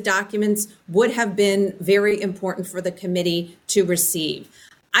testimony and his documents would have been very important for the committee to receive.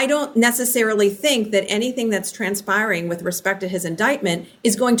 I don't necessarily think that anything that's transpiring with respect to his indictment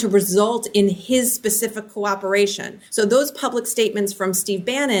is going to result in his specific cooperation. So those public statements from Steve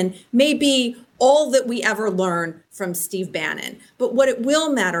Bannon may be all that we ever learn from Steve Bannon. But what it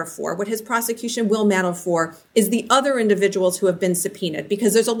will matter for, what his prosecution will matter for, is the other individuals who have been subpoenaed,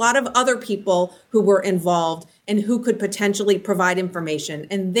 because there's a lot of other people who were involved and who could potentially provide information,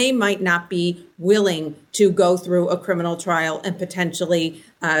 and they might not be willing to go through a criminal trial and potentially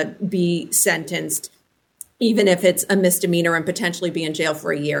be sentenced even if it's a misdemeanor and potentially be in jail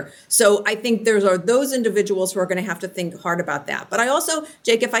for a year. So I think there are those individuals who are going to have to think hard about that. But I also,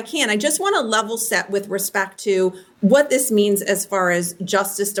 Jake, if I can, I just want to level set with respect to what this means as far as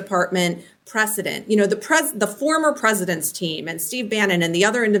Justice Department precedent. You know, the former president's team and Steve Bannon and the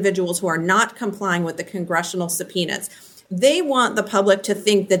other individuals who are not complying with the congressional subpoenas, they want the public to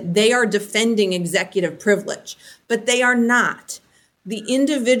think that they are defending executive privilege, but they are not. The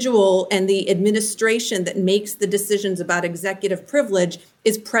individual and the administration that makes the decisions about executive privilege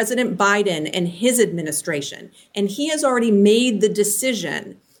is President Biden and his administration. And he has already made the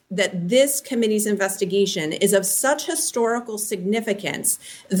decision that this committee's investigation is of such historical significance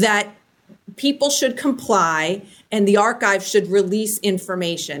that people should comply and the archive should release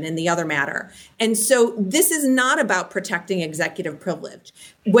information in the other matter. And so this is not about protecting executive privilege.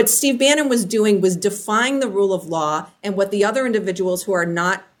 What Steve Bannon was doing was defying the rule of law, and what the other individuals who are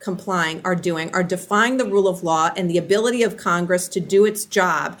not complying are doing are defying the rule of law and the ability of Congress to do its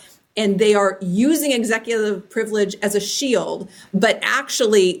job. And they are using executive privilege as a shield, but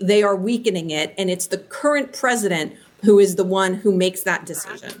actually they are weakening it. And it's the current president who is the one who makes that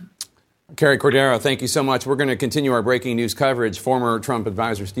decision. Carrie Cordero, thank you so much. We're going to continue our breaking news coverage. Former Trump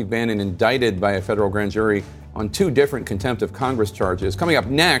advisor Steve Bannon indicted by a federal grand jury on 2 different contempt of Congress charges. Coming up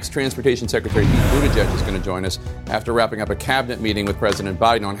next, Transportation Secretary Pete Buttigieg is going to join us after wrapping up a cabinet meeting with President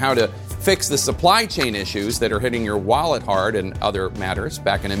Biden on how to fix the supply chain issues that are hitting your wallet hard and other matters.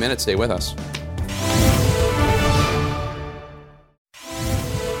 Back in a minute. Stay with us.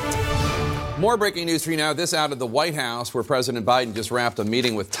 More breaking news for you now. This out of the White House, where President Biden just wrapped a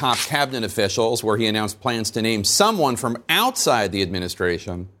meeting with top cabinet officials where he announced plans to name someone from outside the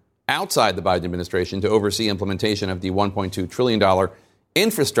administration, outside the Biden administration, to oversee implementation of the $1.2 trillion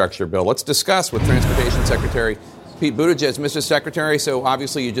infrastructure bill. Let's discuss with Transportation Secretary Pete Buttigieg. Mr. Secretary, so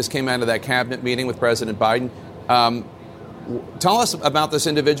obviously you just came out of that cabinet meeting with President Biden. Tell us about this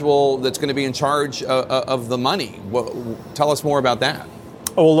individual that's going to be in charge of the money. Tell us more about that.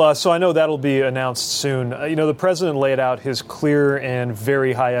 Well, so I know that'll be announced soon. The president laid out his clear and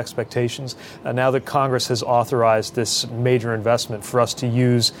very high expectations. Now that Congress has authorized this major investment for us to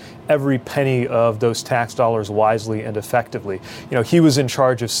use every penny of those tax dollars wisely and effectively. He was in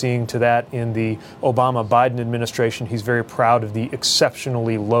charge of seeing to that in the Obama-Biden administration. He's very proud of the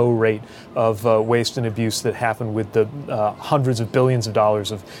exceptionally low rate of waste and abuse that happened with the hundreds of billions of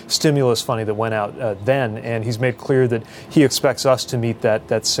dollars of stimulus money that went out then. And he's made clear that he expects us to meet that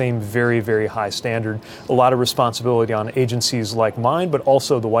same very, very high standard. A lot of responsibility on agencies like mine, but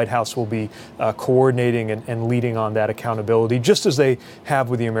also the White House will be coordinating and leading on that accountability, just as they have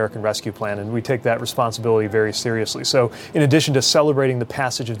with the American Rescue Plan. And we take that responsibility very seriously. So in addition to celebrating the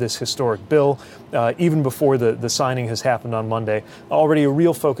passage of this historic bill, even before the signing has happened on Monday, already a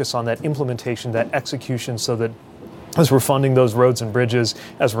real focus on that implementation, that execution, so that as we're funding those roads and bridges,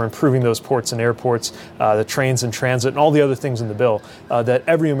 as we're improving those ports and airports, the trains in transit, and all the other things in the bill, that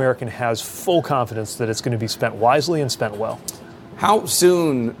every American has full confidence that it's going to be spent wisely and spent well. How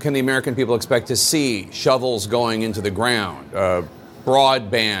soon can the American people expect to see shovels going into the ground,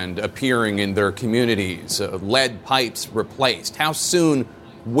 broadband appearing in their communities, lead pipes replaced? How soon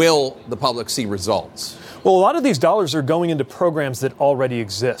will the public see results? Well, a lot of these dollars are going into programs that already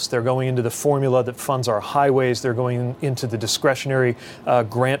exist. They're going into the formula that funds our highways. They're going into the discretionary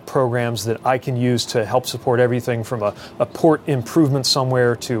grant programs that I can use to help support everything from a port improvement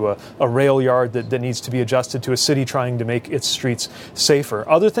somewhere to a rail yard that needs to be adjusted to a city trying to make its streets safer.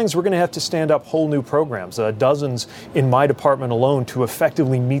 Other things, we're going to have to stand up whole new programs, dozens in my department alone, to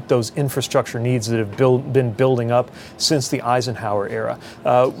effectively meet those infrastructure needs that have been building up since the Eisenhower era.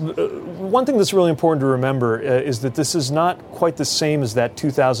 One thing that's really important to remember is that this is not quite the same as that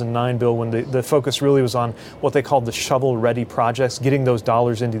 2009 bill when the focus really was on what they called the shovel-ready projects, getting those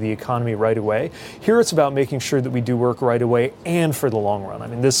dollars into the economy right away. Here it's about making sure that we do work right away and for the long run. I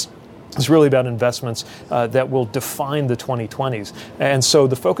mean, this is really about investments that will define the 2020s. And so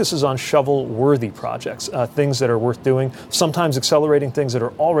the focus is on shovel-worthy projects, things that are worth doing, sometimes accelerating things that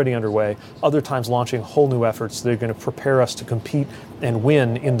are already underway, other times launching whole new efforts that are going to prepare us to compete and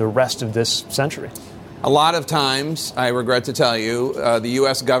win in the rest of this century. A lot of times, I regret to tell you, the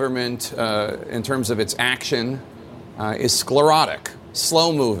U.S. government, in terms of its action, is sclerotic,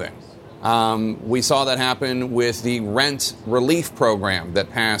 slow-moving. We saw that happen with the rent relief program that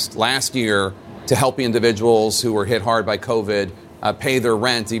passed last year to help individuals who were hit hard by COVID pay their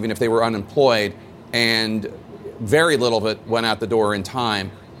rent, even if they were unemployed, and very little of it went out the door in time.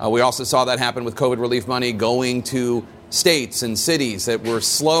 We also saw that happen with COVID relief money going to states and cities that were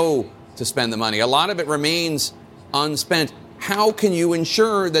slow to spend the money. A lot of it remains unspent. how can you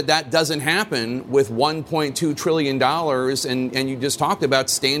ensure that that doesn't happen with $1.2 trillion? And you just talked about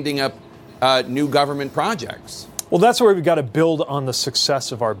standing up new government projects. Well, that's where we've got to build on the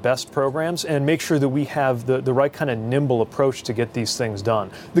success of our best programs and make sure that we have the right kind of nimble approach to get these things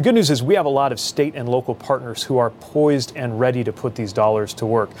done. The good news is we have a lot of state and local partners who are poised and ready to put these dollars to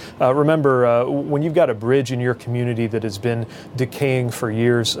work. Remember, when you've got a bridge in your community that has been decaying for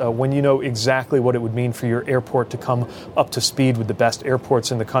years, when you know exactly what it would mean for your airport to come up to speed with the best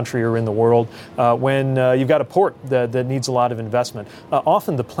airports in the country or in the world, when you've got a port that needs a lot of investment,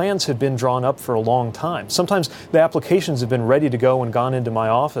 often the plans have been drawn up for a long time. Sometimes the applications have been ready to go and gone into my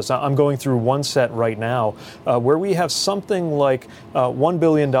office. I'm going through one set right now where we have something like $1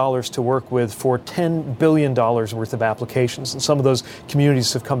 billion to work with for $10 billion worth of applications. And some of those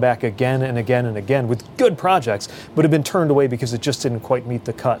communities have come back again and again and again with good projects, but have been turned away because it just didn't quite meet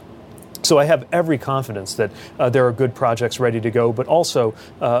the cut. So I have every confidence that there are good projects ready to go, but also,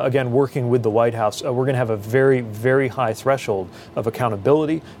 again, working with the White House, we're going to have a very, very high threshold of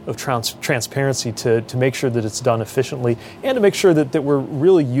accountability, of transparency to make sure that it's done efficiently and to make sure that we're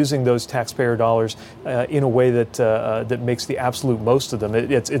really using those taxpayer dollars in a way that makes the absolute most of them.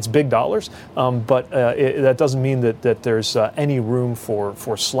 It's big dollars, but that doesn't mean that there's any room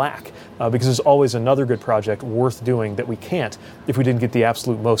for slack, because there's always another good project worth doing that we can't if we didn't get the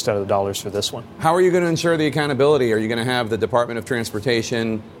absolute most out of the dollars for this one. How are you going to ensure the accountability? Are you going to have the Department of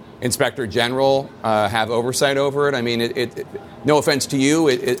Transportation Inspector General have oversight over it? I mean, no offense to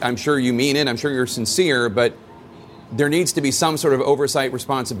you, I'm sure you mean it, I'm sure you're sincere, but there needs to be some sort of oversight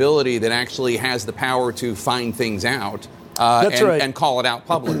responsibility that actually has the power to find things out. And call it out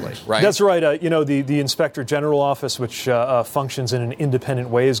publicly, right? That's right. The Inspector General Office, which functions in an independent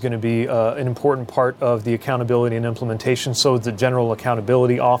way, is going to be an important part of the accountability and implementation. So the General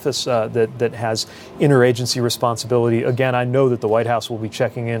Accountability Office that has interagency responsibility. Again, I know that the White House will be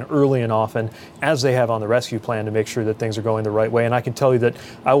checking in early and often, as they have on the rescue plan, to make sure that things are going the right way. And I can tell you that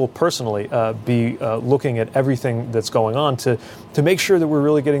I will personally be looking at everything that's going on to make sure that we're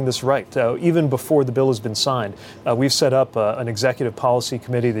really getting this right. Even before the bill has been signed, we've set up an executive policy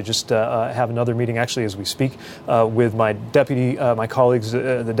committee. They just have another meeting actually as we speak with my colleagues,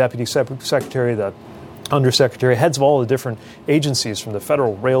 the deputy secretary, the undersecretary, heads of all the different agencies, from the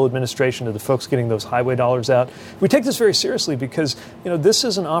Federal Rail Administration to the folks getting those highway dollars out. We take this very seriously because, this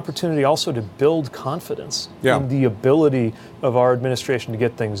is an opportunity also to build confidence in the ability of our administration to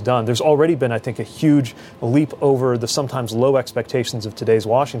get things done. There's already been, I think, a huge leap over the sometimes low expectations of today's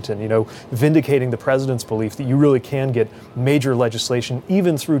Washington, vindicating the president's belief that you really can get major legislation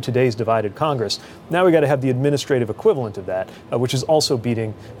even through today's divided Congress. Now we got to have the administrative equivalent of that, which is also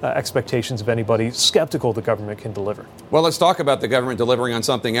beating expectations of anybody skeptical the government can deliver. Well, let's talk about the government delivering on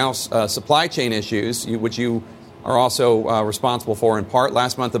something else, supply chain issues, which you are also responsible for in part.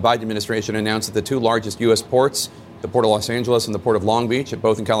 Last month, the Biden administration announced that the two largest U.S. ports, the Port of Los Angeles and the Port of Long Beach,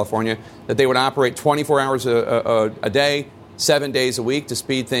 both in California, that they would operate 24 hours a day, 7 days a week to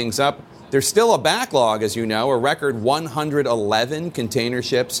speed things up. There's still a backlog, as you know. A record 111 container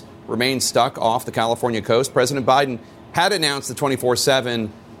ships remain stuck off the California coast. President Biden had announced the 24/7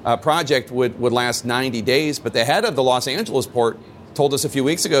 project would last 90 days, but the head of the Los Angeles port told us a few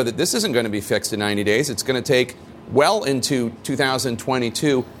weeks ago that this isn't going to be fixed in 90 days. It's going to take well into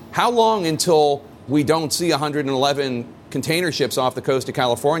 2022. How long until we don't see 111 container ships off the coast of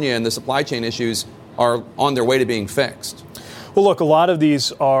California and the supply chain issues are on their way to being fixed? Well, look, a lot of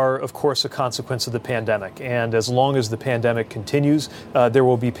these are, of course, a consequence of the pandemic. And as long as the pandemic continues, there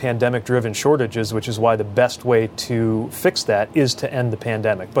will be pandemic-driven shortages, which is why the best way to fix that is to end the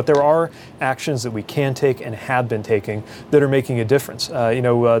pandemic. But there are actions that we can take and have been taking that are making a difference.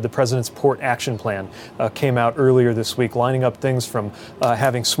 The President's Port Action Plan came out earlier this week, lining up things from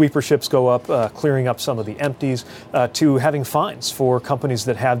having sweeper ships go up, clearing up some of the empties, to having fines for companies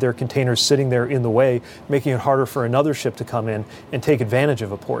that have their containers sitting there in the way, making it harder for another ship to come in and take advantage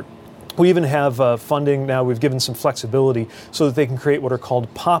of a port. We even have funding now. We've given some flexibility so that they can create what are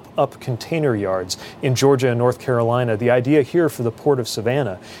called pop-up container yards in Georgia and North Carolina. The idea here for the Port of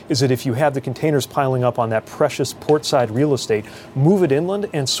Savannah is that if you have the containers piling up on that precious portside real estate, move it inland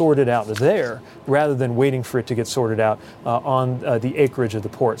and sort it out there rather than waiting for it to get sorted out on the acreage of the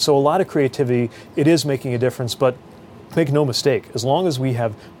port. So a lot of creativity. It is making a difference, but make no mistake, as long as we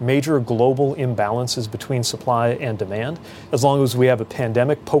have major global imbalances between supply and demand, as long as we have a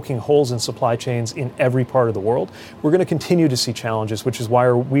pandemic poking holes in supply chains in every part of the world, we're going to continue to see challenges, which is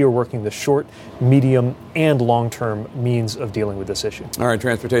why we are working the short, medium, and long-term means of dealing with this issue. All right,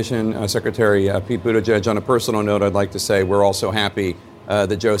 Transportation Secretary Pete Buttigieg, on a personal note, I'd like to say we're also happy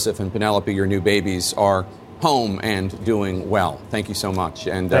that Joseph and Penelope, your new babies, are home and doing well. Thank you so much.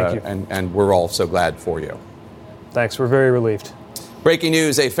 And, Thank you. And we're all so glad for you. Thanks. We're very relieved. Breaking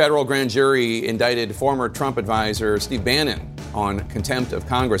news, a federal grand jury indicted former Trump advisor Steve Bannon on contempt of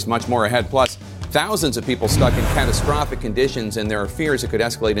Congress. Much more ahead. Plus, thousands of people stuck in catastrophic conditions, and there are fears it could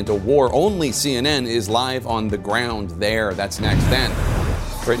escalate into war. Only CNN is live on the ground there. That's next. Then,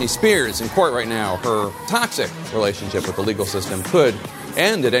 Britney Spears in court right now. Her toxic relationship with the legal system could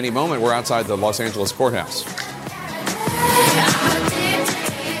end at any moment. We're outside the Los Angeles courthouse.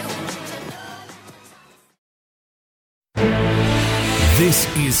 This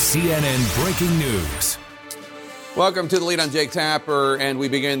is CNN Breaking News. Welcome to the Lead. I'm Jake Tapper, and we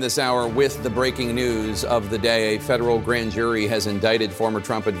begin this hour with the breaking news of the day. A federal grand jury has indicted former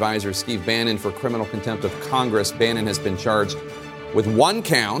Trump advisor Steve Bannon for criminal contempt of Congress. Bannon has been charged with one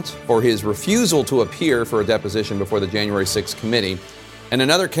count for his refusal to appear for a deposition before the January 6th committee, and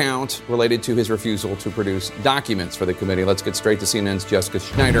another count related to his refusal to produce documents for the committee. Let's get straight to CNN's Jessica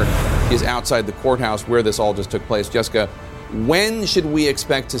Schneider. She is outside the courthouse where this all just took place. Jessica, when should we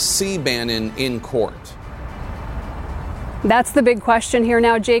expect to see Bannon in court? That's the big question here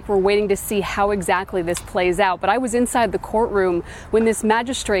now, Jake. We're waiting to see how exactly this plays out. But I was inside the courtroom when this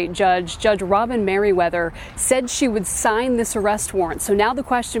magistrate judge, Judge Robin Merriweather, said she would sign this arrest warrant. So now the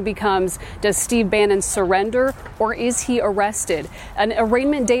question becomes, does Steve Bannon surrender or is he arrested? An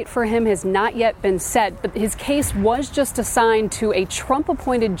arraignment date for him has not yet been set, but his case was just assigned to a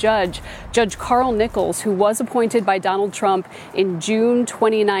Trump-appointed judge, Judge Carl Nichols, who was appointed by Donald Trump in June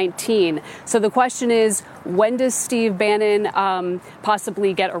 2019. So the question is, when does Steve Bannon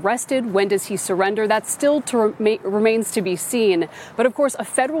possibly get arrested? When does he surrender? That still remains to be seen. But of course, a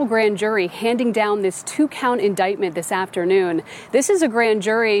federal grand jury handing down this 2-count indictment this afternoon. This is a grand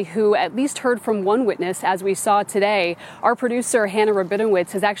jury who at least heard from one witness, as we saw today. Our producer, Hannah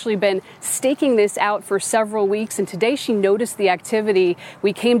Rabinowitz, has actually been staking this out for several weeks, and today she noticed the activity.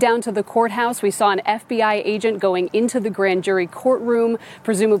 We came down to the courthouse. We saw an FBI agent going into the grand jury courtroom,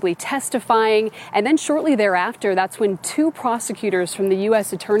 presumably testifying, and then shortly thereafter, that's when two prosecutors from the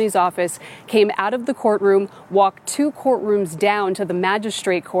U.S. Attorney's Office came out of the courtroom, walked 2 courtrooms down to the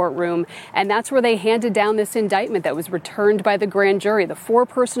magistrate courtroom, and that's where they handed down this indictment that was returned by the grand jury. The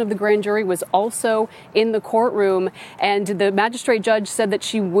foreperson of the grand jury was also in the courtroom, and the magistrate judge said that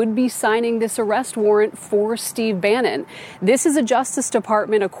she would be signing this arrest warrant for Steve Bannon. This is a Justice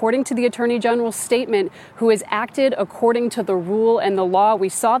Department, according to the Attorney General's statement, who has acted according to the rule and the law. We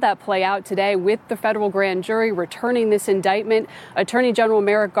saw that play out today with the federal grand jury returning this indictment. Attorney General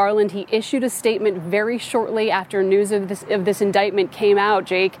Merrick Garland, he issued a statement very shortly after news of this indictment came out,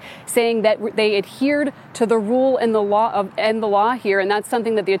 Jake, saying that they adhered to the rule and the law here, and that's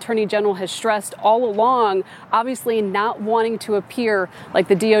something that the Attorney General has stressed all along, obviously not wanting to appear like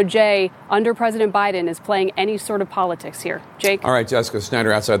the DOJ under President Biden is playing any sort of politics here. Jake? All right, Jessica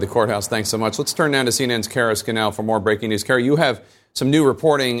Schneider outside the courthouse. Thanks so much. Let's turn now to CNN's Kara Scannell for more breaking news. Kara, you have some new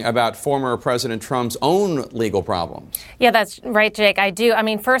reporting about former President Trump's own legal problems. Yeah, that's right, Jake. I do. I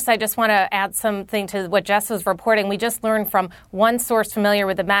mean, first, I just want to add something to what Jess was reporting. We just learned from one source familiar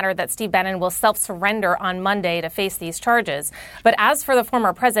with the matter that Steve Bannon will self-surrender on Monday to face these charges. But as for the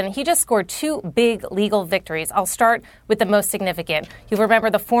former president, he just scored 2 big legal victories. I'll start with the most significant. You'll remember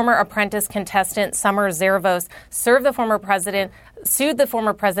the former Apprentice contestant, Summer Zervos, sued the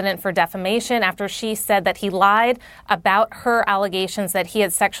former president for defamation after she said that he lied about her allegations that he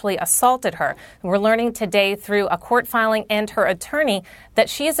had sexually assaulted her. We're learning today through a court filing and her attorney that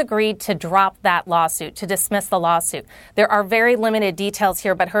she has agreed to drop that lawsuit, to dismiss the lawsuit. There are very limited details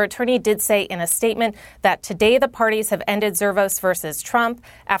here, but her attorney did say in a statement that today the parties have ended Zervos versus Trump.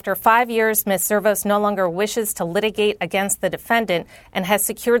 After 5 years, Ms. Zervos no longer wishes to litigate against the defendant and has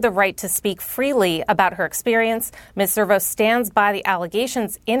secured the right to speak freely about her experience. Ms. Zervos stands by the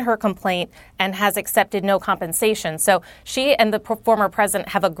allegations in her complaint and has accepted no compensation. So she and the former president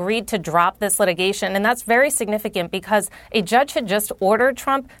have agreed to drop this litigation, and that's very significant because a judge had just ordered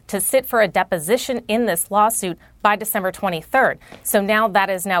Trump to sit for a deposition in this lawsuit by December 23rd. So now that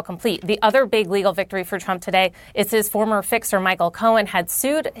is now complete. The other big legal victory for Trump today is his former fixer, Michael Cohen, had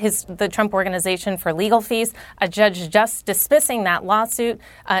sued the Trump organization for legal fees. A judge just dismissing that lawsuit,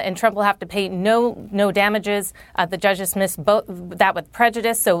 and Trump will have to pay no damages. The judge dismissed that with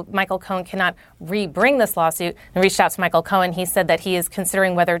prejudice, so Michael Cohen cannot re-bring this lawsuit. And reached out to Michael Cohen. He said that he is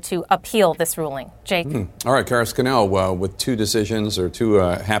considering whether to appeal this ruling. Jake? All right, Kara Scannell, with 2 decisions or 2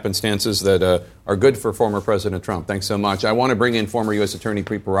 happenstances that are good for former President Trump. Thanks so much. I want to bring in former U.S. Attorney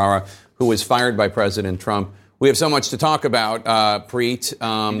Preet Bharara, who was fired by President Trump. We have so much to talk about, Preet.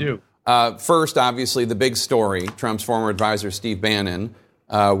 You do. First, obviously, the big story, Trump's former advisor, Steve Bannon,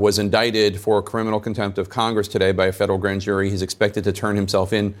 was indicted for criminal contempt of Congress today by a federal grand jury. He's expected to turn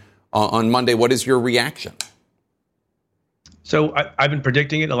himself in on Monday. What is your reaction? So I've been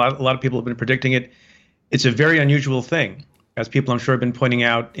predicting it. A lot of people have been predicting it. It's a very unusual thing, as people I'm sure have been pointing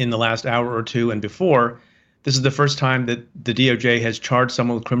out in the last hour or two and before. This is the first time that the DOJ has charged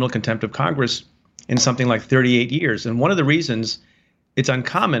someone with criminal contempt of Congress in something like 38 years. And one of the reasons it's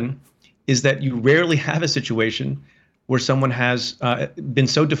uncommon is that you rarely have a situation where someone has been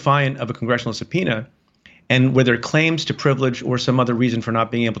so defiant of a congressional subpoena and where their claims to privilege or some other reason for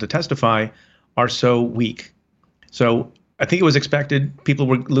not being able to testify are so weak. So I think it was expected. People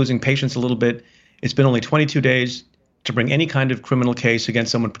were losing patience a little bit. It's been only 22 days to bring any kind of criminal case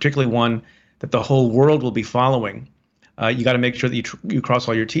against someone, particularly one that the whole world will be following. You got to make sure that you cross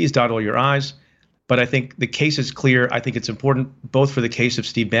all your T's, dot all your I's. But I think the case is clear. I think it's important both for the case of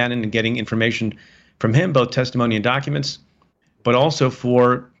Steve Bannon and getting information from him, both testimony and documents, but also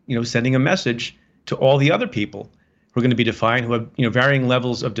for sending a message to all the other people who are going to be defiant, who have varying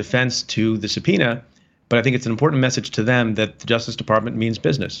levels of defense to the subpoena. But I think it's an important message to them that the Justice Department means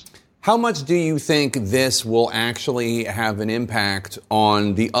business. How much do you think this will actually have an impact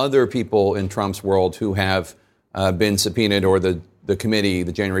on the other people in Trump's world who have been subpoenaed, or the committee,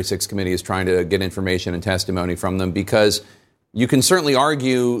 the January 6th committee, is trying to get information and testimony from them? Because you can certainly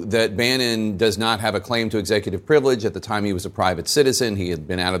argue that Bannon does not have a claim to executive privilege. At the time, he was a private citizen. He had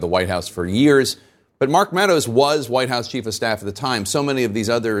been out of the White House for years. But Mark Meadows was White House chief of staff at the time. So many of these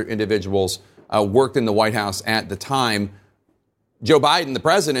other individuals worked in the White House at the time. Joe Biden, the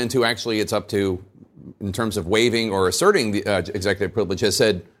president, who actually it's up to in terms of waiving or asserting the executive privilege, has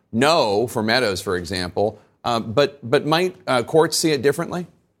said no for Meadows, for example. But might courts see it differently?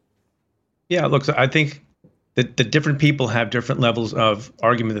 Yeah, look, I think that the different people have different levels of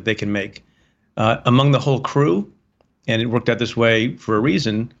argument that they can make. Among the whole crew, and it worked out this way for a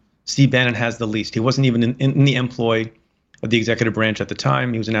reason, Steve Bannon has the least. He wasn't even in the employ of the executive branch at the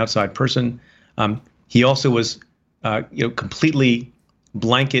time. He was an outside person. He also was completely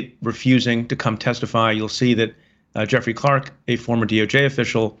blanket refusing to come testify. You'll see that Jeffrey Clark, a former DOJ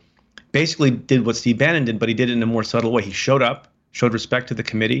official, basically did what Steve Bannon did, but he did it in a more subtle way. He showed up, showed respect to the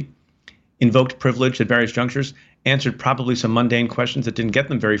committee, invoked privilege at various junctures, answered probably some mundane questions that didn't get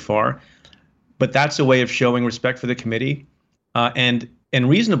them very far. But that's a way of showing respect for the committee and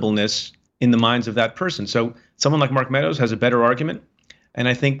reasonableness in the minds of that person. So someone like Mark Meadows has a better argument. And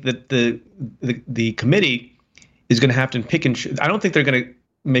I think that the committee is going to have to pick and choose. I don't think they're going to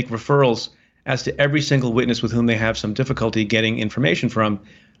make referrals as to every single witness with whom they have some difficulty getting information from.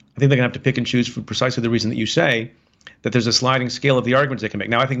 I think they're going to have to pick and choose for precisely the reason that you say, that there's a sliding scale of the arguments they can make.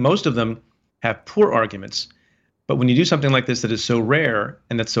 Now, I think most of them have poor arguments. But when you do something like this that is so rare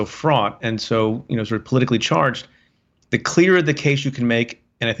and that's so fraught and so sort of politically charged, the clearer the case you can make,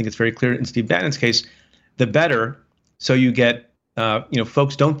 and I think it's very clear in Steve Bannon's case, the better. So you get,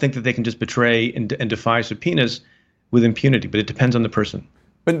 folks don't think that they can just betray and defy subpoenas with impunity, but it depends on the person.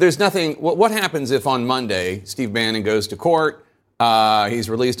 But there's nothing. What happens if on Monday Steve Bannon goes to court, he's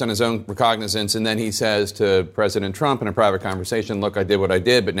released on his own recognizance, and then he says to President Trump in a private conversation, look, I did what I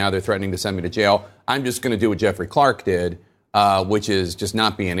did, but now they're threatening to send me to jail. I'm just going to do what Jeffrey Clark did, which is just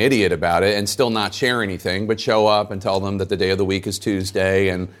not be an idiot about it and still not share anything, but show up and tell them that the day of the week is Tuesday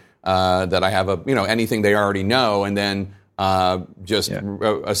and that I have anything they already know, and then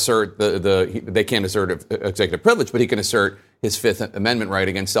assert they can't assert executive privilege, but he can assert his Fifth Amendment right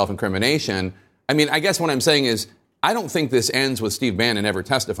against self-incrimination. I mean, I guess what I'm saying is I don't think this ends with Steve Bannon ever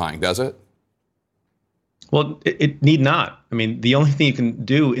testifying, does it? Well, it need not. I mean, the only thing you can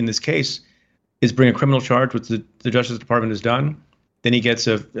do in this case is bring a criminal charge, which the Justice Department has done. Then he gets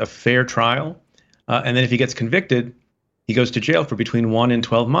a fair trial. And then if he gets convicted, he goes to jail for between 1 and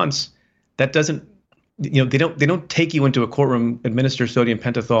 12 months. That doesn't, they don't take you into a courtroom, administer sodium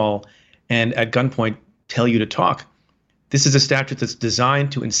pentothal, and at gunpoint tell you to talk. This is a statute that's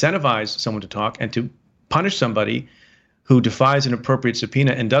designed to incentivize someone to talk and to punish somebody who defies an appropriate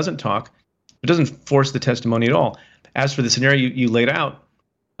subpoena and doesn't talk. It doesn't force the testimony at all. As for the scenario you laid out,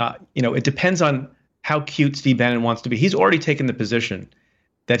 it depends on how cute Steve Bannon wants to be. He's already taken the position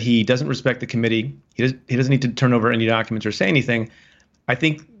that he doesn't respect the committee. He doesn't need to turn over any documents or say anything. I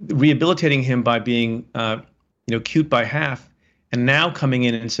think rehabilitating him by being, cute by half, and now coming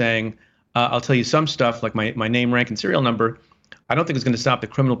in and saying, I'll tell you some stuff like my name, rank, and serial number, I don't think it's going to stop the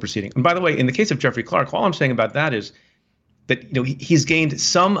criminal proceeding. And by the way, in the case of Jeffrey Clark, all I'm saying about that is that he's gained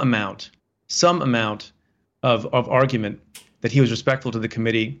some amount of argument that he was respectful to the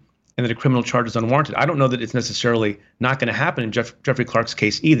committee and that a criminal charge is unwarranted. I don't know that it's necessarily not going to happen in Jeffrey Clark's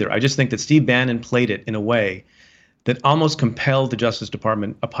case either. I just think that Steve Bannon played it in a way that almost compelled the Justice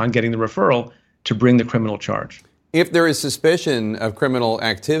Department, upon getting the referral, to bring the criminal charge. If there is suspicion of criminal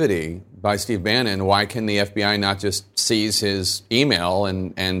activity by Steve Bannon, why can the FBI not just seize his email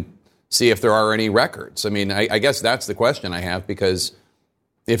and see if there are any records? I mean, I guess that's the question I have, because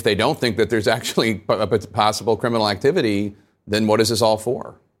if they don't think that there's actually possible criminal activity, then what is this all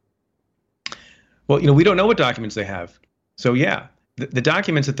for? Well, we don't know what documents they have. So, yeah, the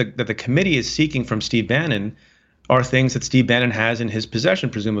documents that the committee is seeking from Steve Bannon are things that Steve Bannon has in his possession,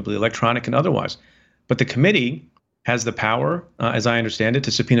 presumably electronic and otherwise. But the committee has the power, as I understand it,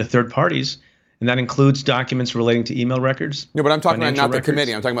 to subpoena third parties, and that includes documents relating to email records. No, but I'm talking about not records. The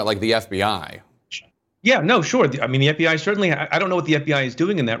committee. I'm talking about like the FBI. Yeah, no, sure. I mean, the FBI certainly, I don't know what the FBI is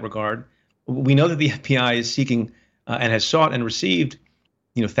doing in that regard. We know that the FBI is seeking and has sought and received,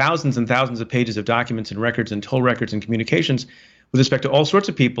 thousands and thousands of pages of documents and records and toll records and communications with respect to all sorts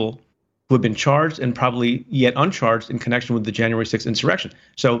of people who have been charged and probably yet uncharged in connection with the January 6th insurrection.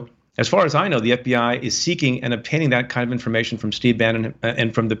 So as far as I know, the FBI is seeking and obtaining that kind of information from Steve Bannon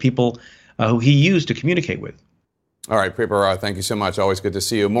and from the people who he used to communicate with. All right, Preet, thank you so much. Always good to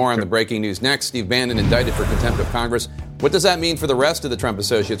see you. More on the breaking news next. Steve Bannon indicted for contempt of Congress. What does that mean for the rest of the Trump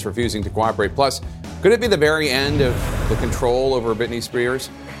associates refusing to cooperate? Plus, could it be the very end of the control over Britney Spears?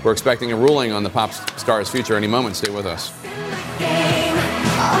 We're expecting a ruling on the pop star's future any moment. Stay with us.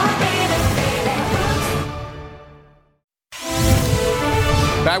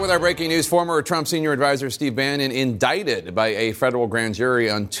 Back with our breaking news. Former Trump senior advisor Steve Bannon indicted by a federal grand jury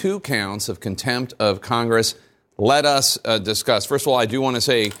on 2 counts of contempt of Congress. Let us discuss. First of all, I do want to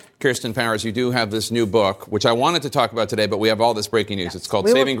say, Kirsten Powers, you do have this new book, which I wanted to talk about today, but we have all this breaking news. It's called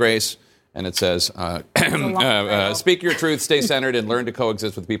Saving Grace, and it says, speak your truth, stay centered, and learn to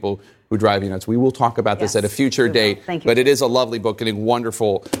coexist with people who drive you nuts. We will talk about this at a future date, but it is a lovely book getting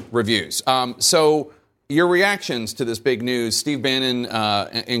wonderful reviews. So your reactions to this big news. Steve Bannon,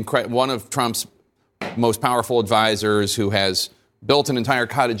 one of Trump's most powerful advisors, who has built an entire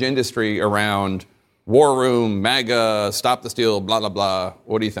cottage industry around War Room, MAGA, Stop the Steal, blah, blah, blah.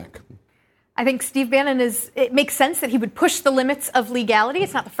 What do you think? I think Steve Bannon it makes sense that he would push the limits of legality.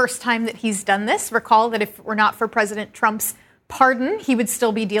 It's not the first time that he's done this. Recall that if it were not for President Trump's pardon, he would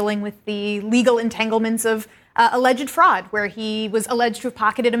still be dealing with the legal entanglements of alleged fraud, where he was alleged to have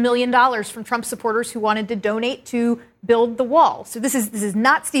pocketed $1 million from Trump supporters who wanted to donate to build the wall. So this is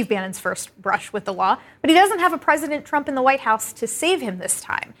not Steve Bannon's first brush with the law, but he doesn't have a President Trump in the White House to save him this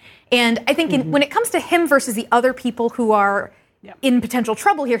time. And I think when it comes to him versus the other people who are in potential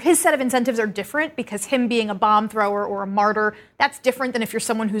trouble here, his set of incentives are different, because him being a bomb thrower or a martyr, that's different than if you're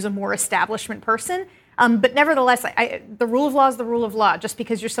someone who's a more establishment person. But nevertheless, the rule of law is the rule of law. Just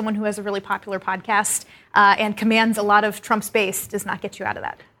because you're someone who has a really popular podcast and commands a lot of Trump's base does not get you out of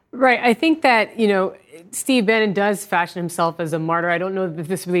that. Right. I think that, Steve Bannon does fashion himself as a martyr. I don't know that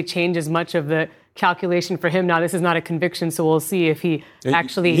this really changes much of the calculation for him. Now, this is not a conviction, so we'll see if he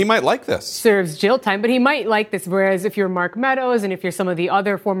might like this. Serves jail time, but he might like this. Whereas if you're Mark Meadows and if you're some of the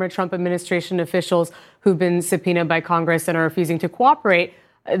other former Trump administration officials who've been subpoenaed by Congress and are refusing to cooperate,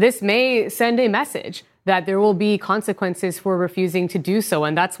 this may send a message that there will be consequences for refusing to do so.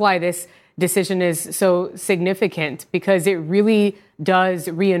 And that's why this decision is so significant, because it really does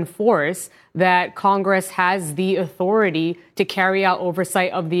reinforce that Congress has the authority to carry out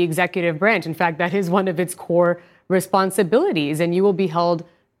oversight of the executive branch. In fact, that is one of its core responsibilities. And you will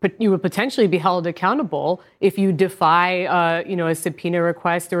potentially be held accountable if you defy, a subpoena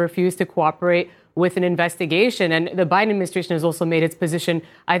request or refuse to cooperate with an investigation. And the Biden administration has also made its position,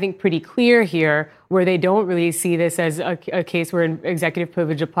 I think, pretty clear here, where they don't really see this as a case where executive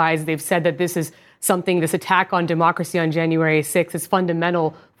privilege applies. They've said that this attack on democracy on January 6th is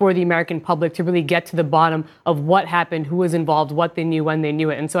fundamental for the American public to really get to the bottom of what happened, who was involved, what they knew, when they knew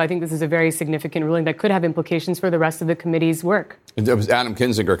it. And so I think this is a very significant ruling that could have implications for the rest of the committee's work. It was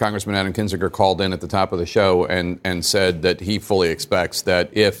Congressman Adam Kinzinger called in at the top of the show and said that he fully expects that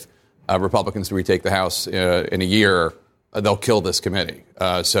if Republicans retake the House in a year, they'll kill this committee.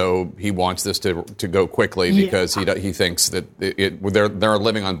 So he wants this to go quickly, because he thinks that they're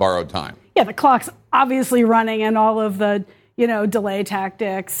living on borrowed time. Yeah, the clock's obviously running, and all of the delay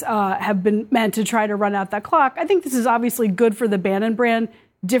tactics have been meant to try to run out that clock. I think this is obviously good for the Bannon brand,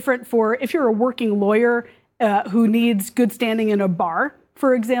 different for if you're a working lawyer who needs good standing in a bar,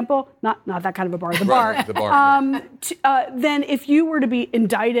 for example, not that kind of a bar, the bar. Right, the bar. Then if you were to be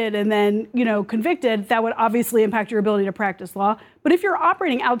indicted and then, convicted, that would obviously impact your ability to practice law. But if you're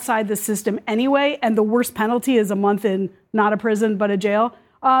operating outside the system anyway, and the worst penalty is a month in not a prison but a jail,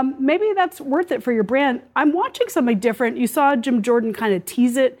 maybe that's worth it for your brand. I'm watching something different. You saw Jim Jordan kind of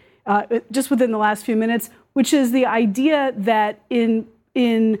tease it just within the last few minutes. which is the idea that in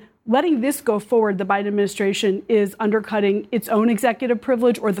letting this go forward, the Biden administration is undercutting its own executive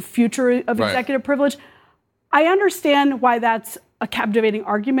privilege or the future of executive privilege. I understand why that's a captivating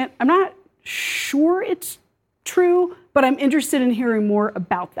argument. I'm not sure it's true, but I'm interested in hearing more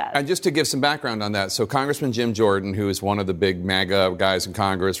about that. And just to give some background on that, so Congressman Jim Jordan, who is one of the big MAGA guys in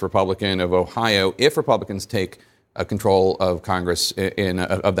Congress, Republican of Ohio, if Republicans take control of Congress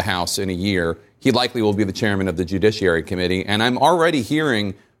of the House in a year, he likely will be the chairman of the Judiciary Committee. And I'm already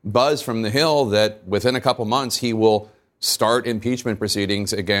hearing buzz from the Hill that within a couple months he will start impeachment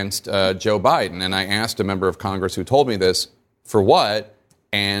proceedings against Joe Biden. And I asked a member of Congress who told me this, for what?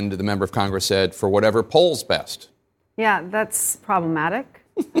 And the member of Congress said, for whatever polls best. Yeah, that's problematic,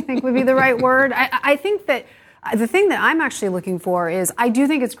 I think would be the right word. I think that the thing that I'm actually looking for is I do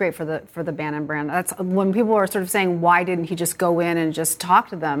think it's great for the Bannon brand. That's when people are sort of saying, why didn't he just go in and just talk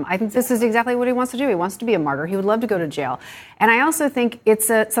to them? I think this is exactly what he wants to do. He wants to be a martyr. He would love to go to jail. And I also think it's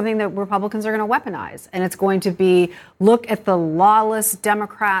something that Republicans are going to weaponize. And it's going to be, look at the lawless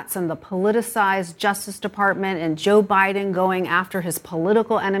Democrats and the politicized Justice Department and Joe Biden going after his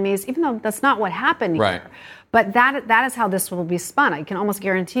political enemies, even though that's not what happened here. But that is how this will be spun. I can almost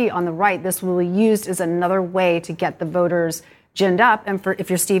guarantee on the right, this will be used as another way to get the voters ginned up. And if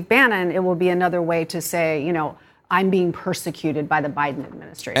you're Steve Bannon, it will be another way to say, I'm being persecuted by the Biden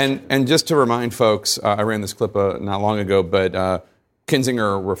administration. And just to remind folks, I ran this clip not long ago, but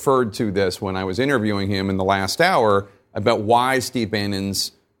Kinzinger referred to this when I was interviewing him in the last hour about why Steve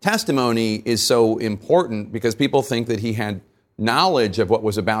Bannon's testimony is so important, because people think that he had knowledge of what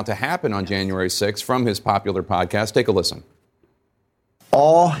was about to happen on January 6th from his popular podcast. Take a listen.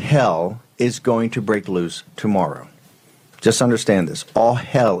 All hell is going to break loose tomorrow. Just understand this. All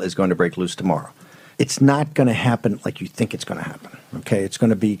hell is going to break loose tomorrow. It's not going to happen like you think it's going to happen. Okay? It's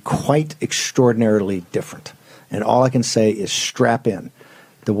going to be quite extraordinarily different. And all I can say is strap in.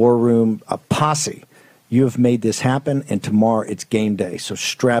 The War Room, a posse. You have made this happen, and tomorrow it's game day. So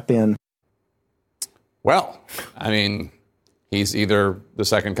strap in. Well, I mean, he's either the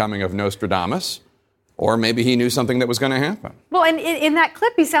second coming of Nostradamus, or maybe he knew something that was going to happen. Well, and in that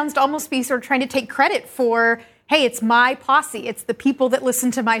clip, he sounds to almost be sort of trying to take credit for, hey, it's my posse. It's the people that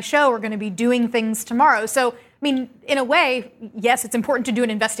listen to my show are going to be doing things tomorrow. So, I mean, in a way, yes, it's important to do an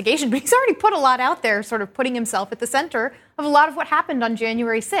investigation, but he's already put a lot out there, sort of putting himself at the center of a lot of what happened on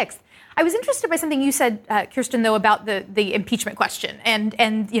January 6th. I was interested by something you said, Kirsten, though, about the impeachment question and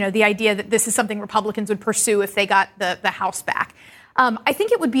the idea that this is something Republicans would pursue if they got the House back. I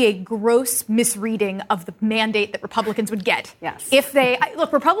think it would be a gross misreading of the mandate that Republicans would get. Yes. If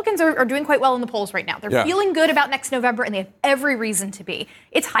look, Republicans are doing quite well in the polls right now. They're feeling good about next November, and they have every reason to be.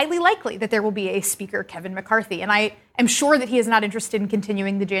 It's highly likely that there will be a Speaker, Kevin McCarthy, and I am sure that he is not interested in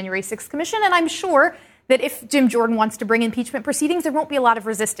continuing the January 6th commission, and I'm sure that if Jim Jordan wants to bring impeachment proceedings, there won't be a lot of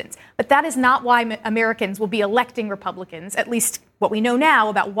resistance. But that is not why Americans will be electing Republicans, at least what we know now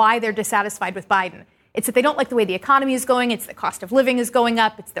about why they're dissatisfied with Biden. It's that they don't like the way the economy is going. It's the cost of living is going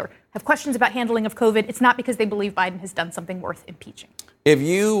up. It's they have questions about handling of COVID. It's not because they believe Biden has done something worth impeaching. If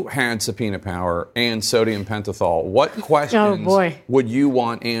you had subpoena power and sodium pentothal, what questions would you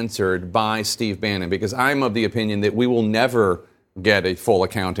want answered by Steve Bannon? Because I'm of the opinion that we will never get a full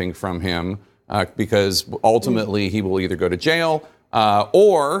accounting from him. Because ultimately he will either go to jail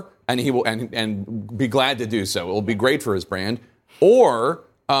and he will and be glad to do so. It will be great for his brand, or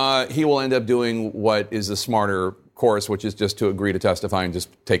he will end up doing what is the smarter course, which is just to agree to testify and just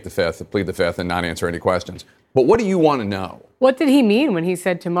take the fifth, plead the fifth, and not answer any questions. But what do you want to know? What did he mean when he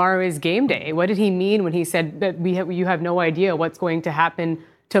said tomorrow is game day? What did he mean when he said that you have no idea what's going to happen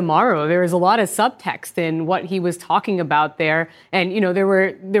tomorrow? There was a lot of subtext in what he was talking about there. And, there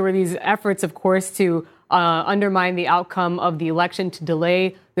were these efforts, of course, to undermine the outcome of the election, to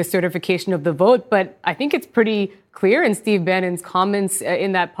delay the certification of the vote. But I think it's pretty clear in Steve Bannon's comments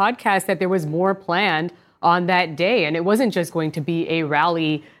in that podcast that there was more planned on that day. And it wasn't just going to be a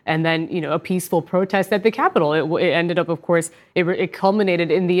rally and then, a peaceful protest at the Capitol. It ended up, of course, it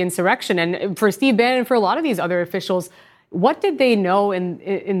culminated in the insurrection. And for Steve Bannon, for a lot of these other officials, what did they know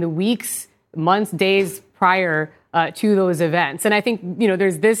in the weeks, months, days prior to those events? And I think,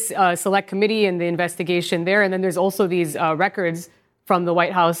 there's this select committee and the investigation there. And then there's also these records from the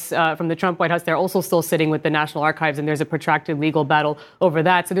White House, from the Trump White House. They're also still sitting with the National Archives, and there's a protracted legal battle over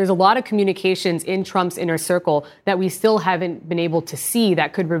that. So there's a lot of communications in Trump's inner circle that we still haven't been able to see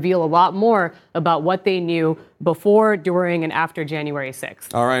that could reveal a lot more about what they knew before, during, and after January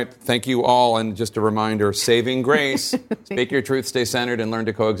 6th. All right. Thank you all. And just a reminder, saving grace. Speak your truth, stay centered, and learn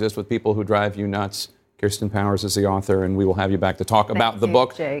to coexist with people who drive you nuts. Kirsten Powers is the author, and we will have you back to talk about the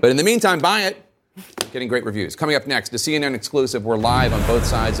book. Jake. But in the meantime, buy it. Getting great reviews. Coming up next, a CNN exclusive. We're live on both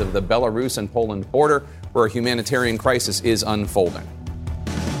sides of the Belarus and Poland border, where a humanitarian crisis is unfolding.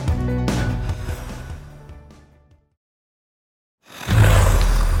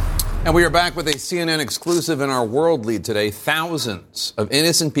 And we are back with a CNN exclusive in our world lead today. Thousands of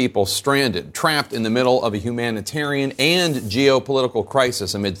innocent people stranded, trapped in the middle of a humanitarian and geopolitical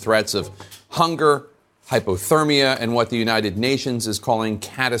crisis amid threats of hunger, hypothermia, and what the United Nations is calling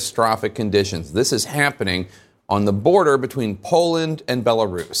catastrophic conditions. This is happening on the border between Poland and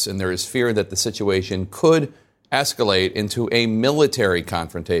Belarus, and there is fear that the situation could escalate into a military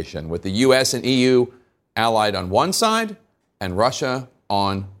confrontation with the U.S. and EU allied on one side and Russia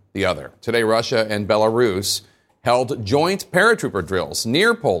on the other. Today, Russia and Belarus held joint paratrooper drills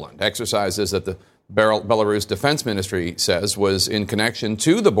near Poland, exercises that the Belarus Defense Ministry says was in connection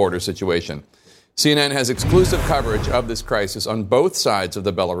to the border situation. CNN has exclusive coverage of this crisis on both sides of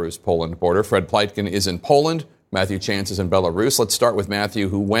the Belarus-Poland border. Fred Pleitkin is in Poland. Matthew Chance is in Belarus. Let's start with Matthew,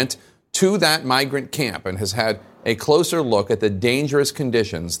 who went to that migrant camp and has had a closer look at the dangerous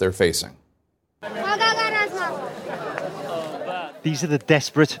conditions they're facing. These are the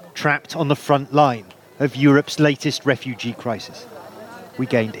desperate trapped on the front line of Europe's latest refugee crisis. We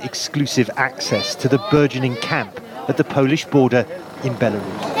gained exclusive access to the burgeoning camp at the Polish border in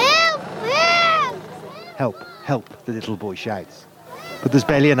Belarus. Help! Help! Help, help, the little boy shouts. But there's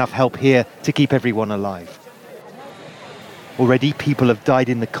barely enough help here to keep everyone alive. Already people have died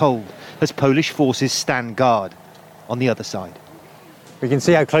in the cold as Polish forces stand guard on the other side. We can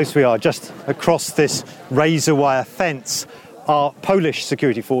see how close we are. Just across this razor wire fence are Polish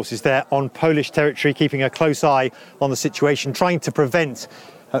security forces there on Polish territory, keeping a close eye on the situation, trying to prevent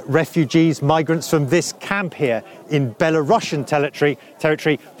refugees, migrants from this camp here in Belarusian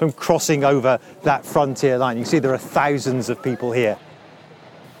territory from crossing over that frontier line. You can see there are thousands of people here.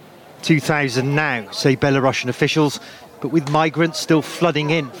 2,000 now, say Belarusian officials, but with migrants still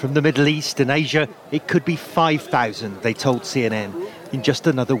flooding in from the Middle East and Asia, it could be 5,000, they told CNN, in just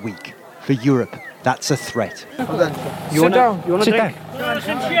another week. For Europe, that's a threat. You want to sit down?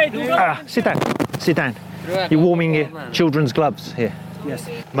 Sit down. Sit down. You're warming your children's gloves here. Yes.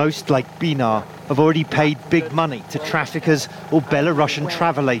 Most, like Binar, have already paid big money to traffickers or Belarusian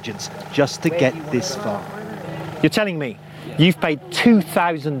travel agents just to get this far. You're telling me you've paid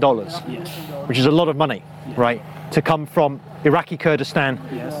 $2,000, which is a lot of money, right, to come from Iraqi Kurdistan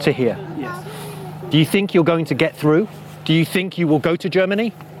to here? Yes. Do you think you're going to get through? Do you think you will go to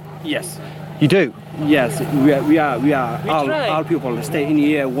Germany? Yes. You do? Yes, we are all people stay in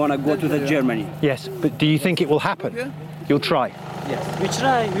here, want to go to the Germany. Yes, but do you think it will happen? You'll try? Yes. We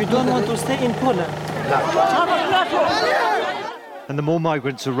try. We don't want to stay in Poland. And the more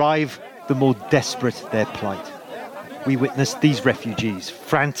migrants arrive, the more desperate their plight. We witnessed these refugees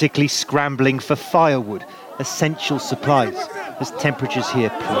frantically scrambling for firewood, essential supplies, as temperatures here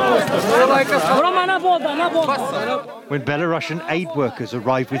plummet. When Belarusian aid workers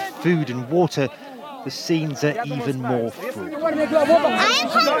arrive with food and water, the scenes are even more full. I'm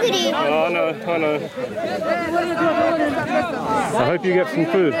hungry. Oh no. I hope you get some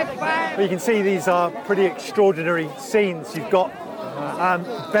food. Well, you can see these are pretty extraordinary scenes. You've got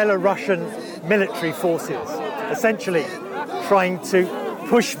Belarusian military forces essentially trying to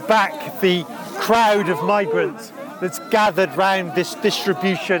push back the crowd of migrants that's gathered round this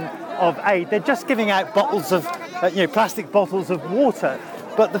distribution of aid. They're just giving out bottles of, plastic bottles of water.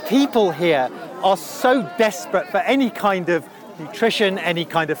 But the people here are so desperate for any kind of nutrition, any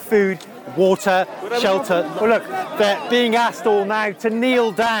kind of food, water, shelter. Well, look, they're being asked all now to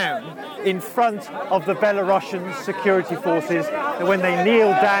kneel down in front of the Belarusian security forces. And when they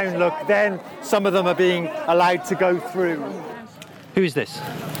kneel down, look, then some of them are being allowed to go through. Who is this?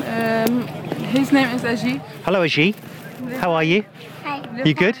 His name is Ajit. Hello, Ajit. How are you? Hi.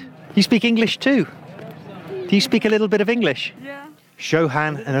 You good? You speak English too? Do you speak a little bit of English? Yeah.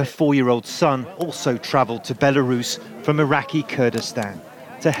 Shohan and her 4-year-old son also travelled to Belarus from Iraqi Kurdistan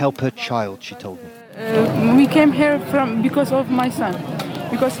to help her child, she told me. We came here because of my son,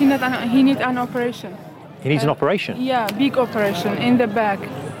 because he needs an operation. He needs an operation? Yeah, big operation in the back.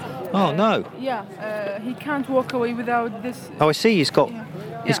 Oh, no. Yeah, he can't walk away without this. Oh, I see. He's got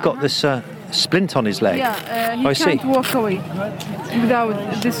this splint on his leg. Yeah, he can't walk away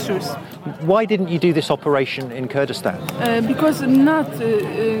without these shoes. Why didn't you do this operation in Kurdistan? Because not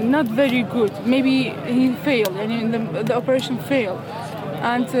very good. Maybe he failed, and the operation failed.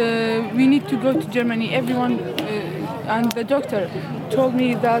 And we need to go to Germany. Everyone and the doctor told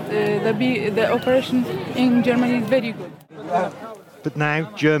me that the operation in Germany is very good. But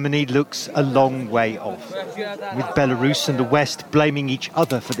now Germany looks a long way off, with Belarus and the West blaming each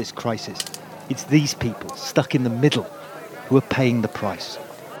other for this crisis. It's these people stuck in the middle who are paying the price.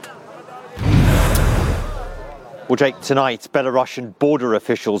 Well, Jake, tonight, Belarusian border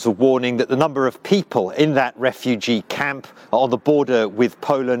officials are warning that the number of people in that refugee camp on the border with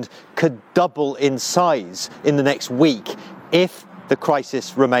Poland could double in size in the next week if the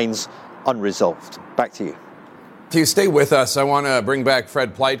crisis remains unresolved. Back to you. To stay with us, I want to bring back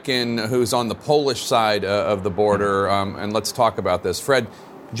Fred Pleitgen, who's on the Polish side of the border, and let's talk about this. Fred,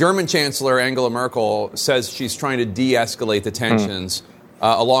 German Chancellor Angela Merkel says she's trying to de-escalate the tensions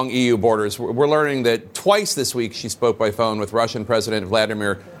along EU borders. We're learning that twice this week she spoke by phone with Russian President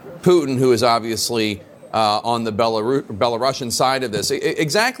Vladimir Putin, who is obviously on the Belarusian side of this.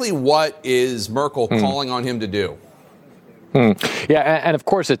 Exactly what is Merkel calling on him to do? Yeah, and of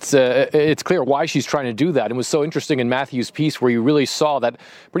course it's clear why she's trying to do that. It was so interesting in Matthew's piece where you really saw that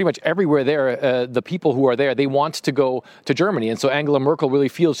pretty much everywhere there, the people who are there, they want to go to Germany. And so Angela Merkel really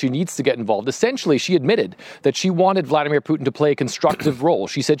feels she needs to get involved. Essentially, she admitted that she wanted Vladimir Putin to play a constructive role.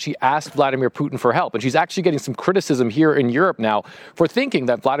 She said she asked Vladimir Putin for help. And she's actually getting some criticism here in Europe now for thinking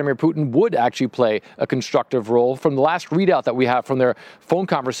that Vladimir Putin would actually play a constructive role. From the last readout that we have from their phone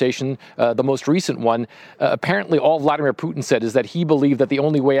conversation, the most recent one, apparently all Vladimir Putin said is that he believed that the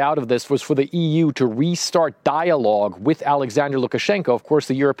only way out of this was for the EU to restart dialogue with Alexander Lukashenko. Of course,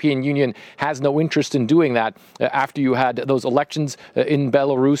 the European Union has no interest in doing that after you had those elections in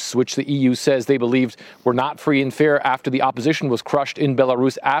Belarus, which the EU says they believed were not free and fair, after the opposition was crushed in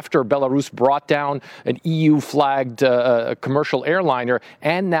Belarus, after Belarus brought down an EU-flagged commercial airliner,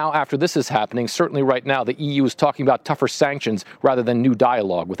 and now after this is happening, certainly right now, the EU is talking about tougher sanctions rather than new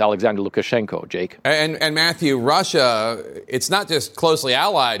dialogue with Alexander Lukashenko, Jake. And Matthew, Russia, it's not just closely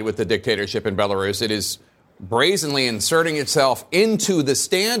allied with the dictatorship in Belarus. It is brazenly inserting itself into the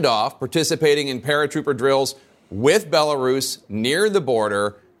standoff, participating in paratrooper drills with Belarus near the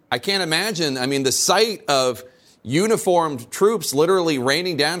border. I can't imagine. I mean, the sight of uniformed troops literally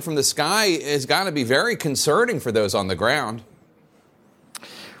raining down from the sky has got to be very concerning for those on the ground.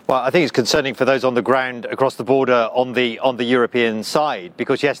 Well, I think it's concerning for those on the ground across the border on the European side,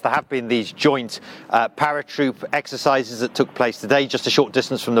 because, yes, there have been these joint paratroop exercises that took place today, just a short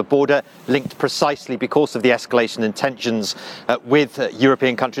distance from the border, linked precisely because of the escalation in tensions with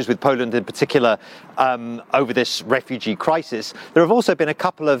European countries, with Poland in particular, over this refugee crisis. There have also been a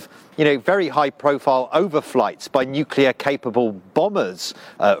couple of, very high-profile overflights by nuclear-capable bombers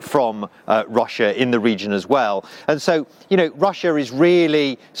from Russia in the region as well. And so, Russia is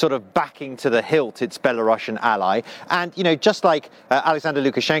really sort of backing to the hilt its Belarusian ally. And, just like Alexander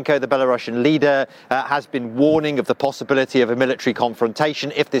Lukashenko, the Belarusian leader, has been warning of the possibility of a military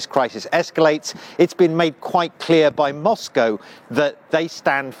confrontation if this crisis escalates, it's been made quite clear by Moscow that they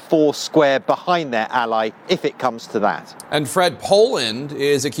stand four square behind their ally if it comes to that. And Fred, Poland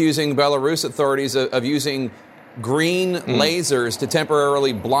is accusing Belarus authorities of using green lasers to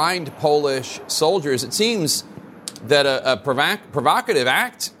temporarily blind Polish soldiers. It seems that a provocative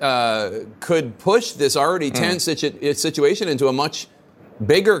act could push this already tense situation into a much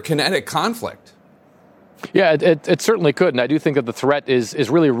bigger kinetic conflict. Yeah, it certainly could, and I do think that the threat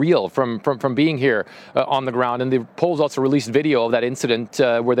is really real from being here on the ground. And the Poles also released video of that incident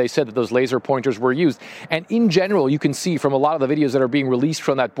where they said that those laser pointers were used. And in general, you can see from a lot of the videos that are being released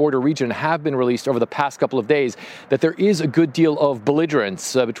from that border region, have been released over the past couple of days, that there is a good deal of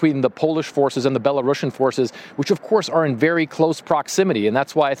belligerence between the Polish forces and the Belarusian forces, which of course are in very close proximity. And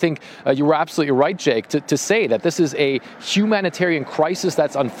that's why I think you were absolutely right, Jake, to say that this is a humanitarian crisis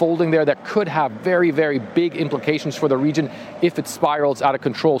that's unfolding there that could have very, very big implications for the region if it spirals out of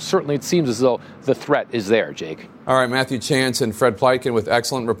control. Certainly it seems as though the threat is there, Jake. All right, Matthew Chance and Fred Pleitgen with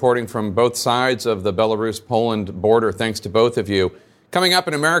excellent reporting from both sides of the Belarus-Poland border. Thanks to both of you. Coming up,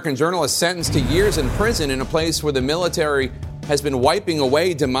 an American journalist sentenced to years in prison in a place where the military has been wiping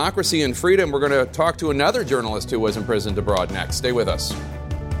away democracy and freedom. We're going to talk to another journalist who was imprisoned abroad next. Stay with us.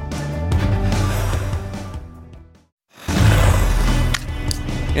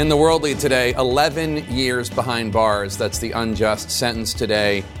 In the world lead today, 11 years behind bars. That's the unjust sentence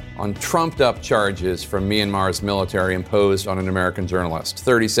today on trumped-up charges from Myanmar's military imposed on an American journalist.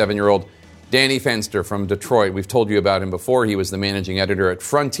 37-year-old Danny Fenster from Detroit. We've told you about him before. He was the managing editor at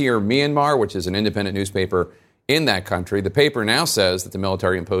Frontier Myanmar, which is an independent newspaper in that country. The paper now says that the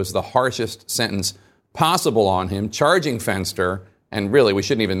military imposed the harshest sentence possible on him, charging Fenster, and really we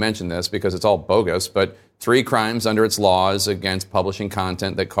shouldn't even mention this because it's all bogus, but 3 crimes under its laws against publishing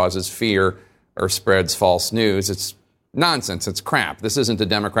content that causes fear or spreads false news. It's nonsense. It's crap. This isn't a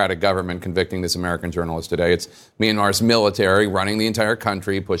democratic government convicting this American journalist today. It's Myanmar's military running the entire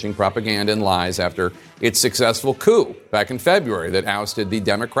country, pushing propaganda and lies after its successful coup back in February that ousted the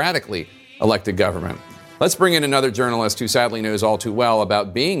democratically elected government. Let's bring in another journalist who sadly knows all too well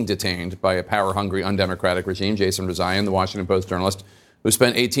about being detained by a power-hungry, undemocratic regime, Jason Rezaian, the Washington Post journalist who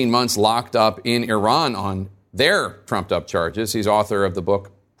spent 18 months locked up in Iran on their trumped-up charges. He's author of the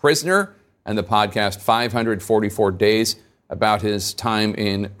book Prisoner and the podcast 544 Days about his time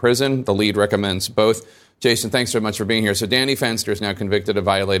in prison. The lead recommends both. Jason, thanks so much for being here. So Danny Fenster is now convicted of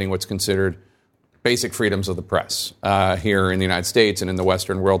violating what's considered basic freedoms of the press here in the United States and in the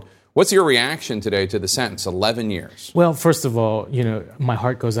Western world. What's your reaction today to the sentence, 11 years? Well, first of all, my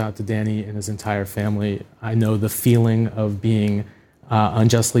heart goes out to Danny and his entire family. I know the feeling of being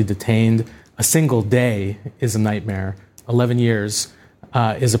unjustly detained. A single day is a nightmare. 11 years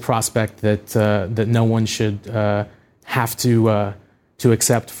is a prospect that no one should have to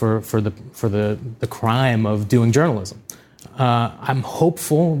accept for the crime of doing journalism. I'm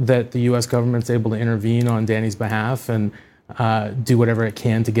hopeful that the U.S. government's able to intervene on Danny's behalf and do whatever it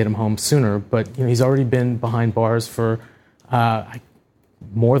can to get him home sooner. But he's already been behind bars for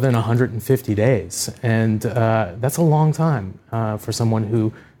more than 150 days. And that's a long time for someone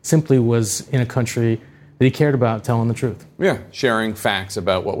who simply was in a country that he cared about telling the truth. Yeah, sharing facts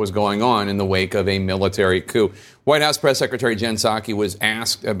about what was going on in the wake of a military coup. White House Press Secretary Jen Psaki was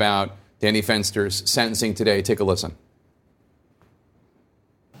asked about Danny Fenster's sentencing today. Take a listen.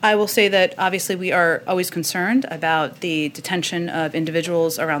 I will say that obviously we are always concerned about the detention of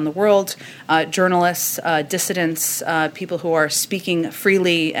individuals around the world, journalists, dissidents, people who are speaking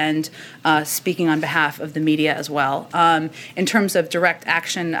freely and speaking on behalf of the media as well. In terms of direct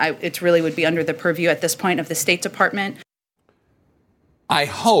action, it really would be under the purview at this point of the State Department. I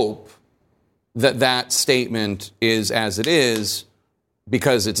hope that statement is as it is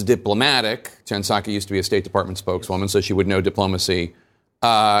because it's diplomatic. Jen Psaki used to be a State Department spokeswoman, so she would know diplomacy.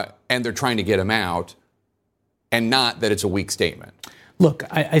 And they're trying to get him out, and not that it's a weak statement. Look,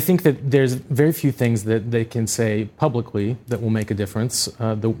 I think that there's very few things that they can say publicly that will make a difference.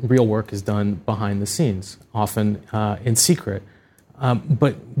 The real work is done behind the scenes, often in secret.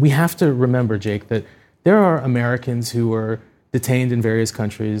 But we have to remember, Jake, that there are Americans who are detained in various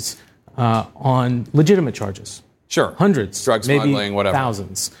countries on legitimate charges. Sure. Hundreds, drug maybe smuggling, whatever.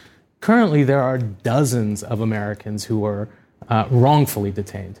 Thousands. Currently, there are dozens of Americans who are wrongfully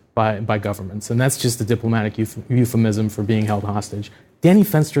detained by governments. And that's just a diplomatic euphemism for being held hostage. Danny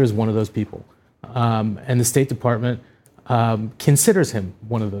Fenster is one of those people. And the State Department considers him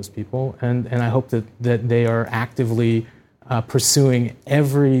one of those people. And I hope that they are actively pursuing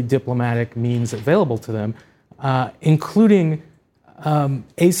every diplomatic means available to them, including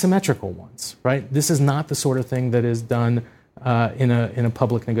asymmetrical ones, right? This is not the sort of thing that is done in a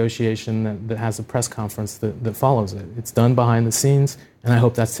public negotiation that has a press conference that follows it. It's done behind the scenes, and I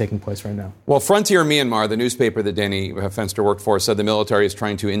hope that's taking place right now. Well, Frontier Myanmar, the newspaper that Danny Fenster worked for, said the military is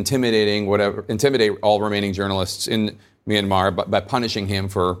trying to intimidate all remaining journalists in Myanmar by punishing him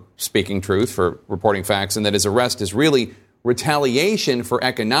for speaking truth, for reporting facts, and that his arrest is really retaliation for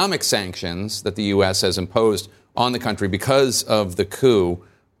economic sanctions that the U.S. has imposed on the country because of the coup.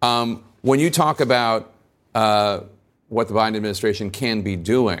 When you talk about what the Biden administration can be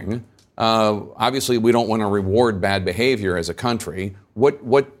doing, obviously we don't want to reward bad behavior as a country. What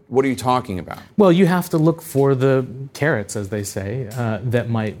are you talking about? Well, you have to look for the carrots, as they say, that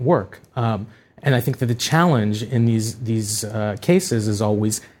might work. And I think that the challenge in these cases is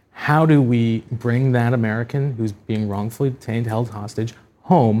always, how do we bring that American who's being wrongfully detained, held hostage,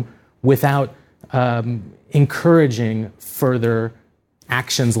 home without encouraging further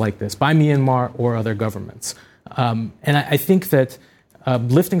actions like this by Myanmar or other governments? And I think that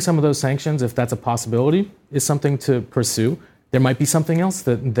lifting some of those sanctions, if that's a possibility, is something to pursue. There might be something else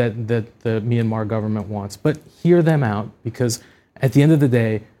that the Myanmar government wants, but hear them out, because at the end of the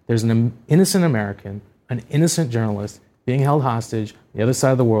day, there's an innocent American, an innocent journalist being held hostage on the other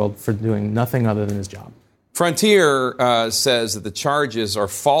side of the world for doing nothing other than his job. Frontier says that the charges are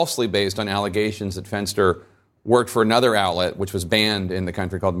falsely based on allegations that Fenster worked for another outlet, which was banned in the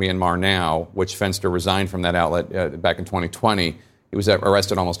country called Myanmar Now, which Fenster resigned from that outlet back in 2020. He was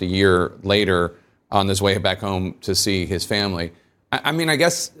arrested almost a year later on his way back home to see his family. I mean, I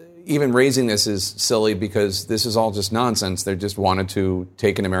guess even raising this is silly because this is all just nonsense. They just wanted to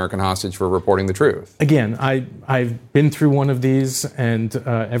take an American hostage for reporting the truth. Again, I've been through one of these, and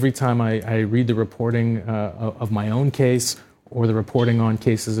every time I read the reporting of my own case or the reporting on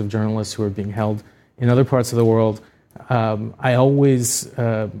cases of journalists who are being held in other parts of the world, I always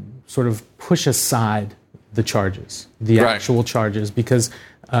sort of push aside the charges, the actual charges, because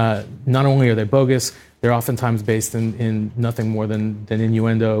not only are they bogus, they're oftentimes based in nothing more than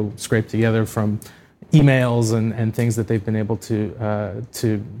innuendo scraped together from emails and things that they've been able to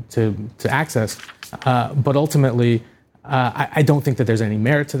access. But ultimately, I don't think that there's any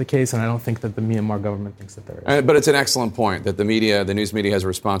merit to the case, and I don't think that the Myanmar government thinks that there is. But it's an excellent point that the news media has a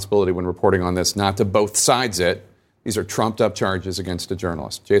responsibility when reporting on this not to both sides it. These are trumped-up charges against a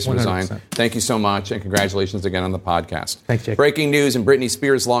journalist. Jason 100%. Rezaian, thank you so much, and congratulations again on the podcast. Thanks, Jake. Breaking news in Britney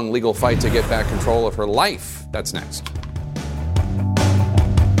Spears' long legal fight to get back control of her life. That's next.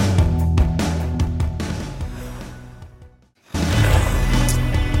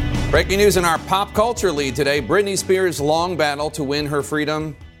 Breaking news in our pop culture lead today. Britney Spears' long battle to win her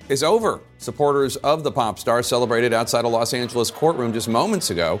freedom is over. Supporters of the pop star celebrated outside a Los Angeles courtroom just moments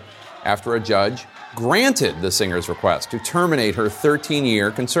ago after a judge granted the singer's request to terminate her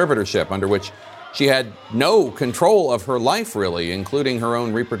 13-year conservatorship, under which she had no control of her life, really, including her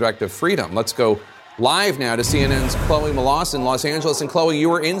own reproductive freedom. Let's go live now to CNN's Chloe Melas in Los Angeles. And Chloe, you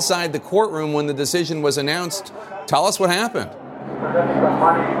were inside the courtroom when the decision was announced. Tell us what happened.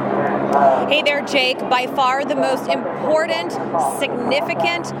 Hey there, Jake. By far the most important,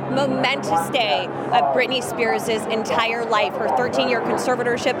 significant, momentous day of Britney Spears' entire life. Her 13-year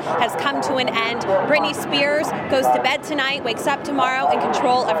conservatorship has come to an end. Britney Spears goes to bed tonight, wakes up tomorrow in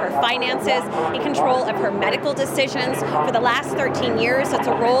control of her finances, in control of her medical decisions. For the last 13 years, that's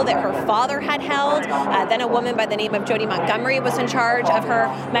a role that her father had held. Then a woman by the name of Jody Montgomery was in charge of her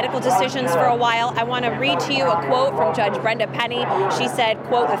medical decisions for a while. I want to read to you a quote from Judge Brenda Penny. She said,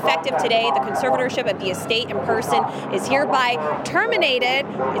 quote, "Effective today, the conservatorship of the estate and person is hereby terminated."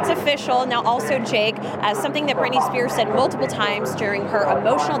 It's official. Now also, Jake, something that Britney Spears said multiple times during her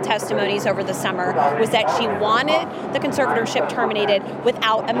emotional testimonies over the summer was that she wanted the conservatorship terminated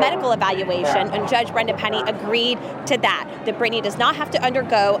without a medical evaluation. And Judge Brenda Penny agreed to that Britney does not have to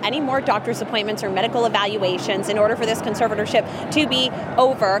undergo any more doctor's appointments or medical evaluations in order for this conservatorship to be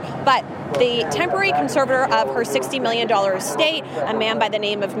over. But the temporary conservator of her $60 million estate, a man by the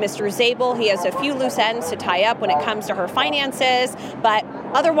name of Mr. Zabel, he has a few loose ends to tie up when it comes to her finances, but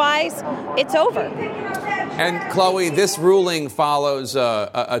otherwise, it's over. And Chloe, this ruling follows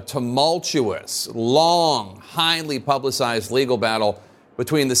a tumultuous, long, highly publicized legal battle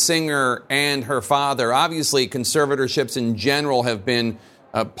between the singer and her father. Obviously, conservatorships in general have been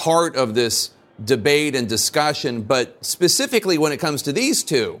part of this debate and discussion, but specifically when it comes to these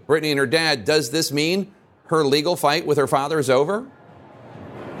two, Britney and her dad, does this mean her legal fight with her father is over?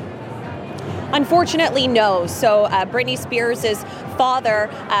 Unfortunately, no. So Britney Spears' father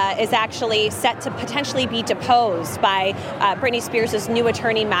is actually set to potentially be deposed by Britney Spears' new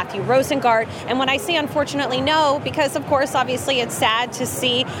attorney, Matthew Rosengart. And when I say unfortunately, no, because, of course, obviously it's sad to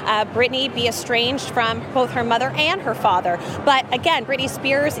see Britney be estranged from both her mother and her father. But again, Britney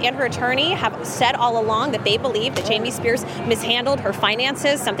Spears and her attorney have said all along that they believe that Jamie Spears mishandled her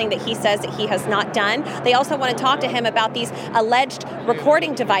finances, something that he says that he has not done. They also want to talk to him about these alleged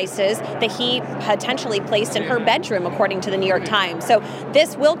recording devices that he potentially placed in her bedroom, according to the New York Times. So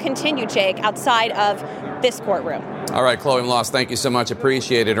this will continue, Jake, outside of this courtroom. All right, Chloe Melas, thank you so much.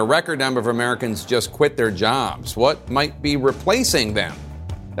 Appreciate it. A record number of Americans just quit their jobs. What might be replacing them?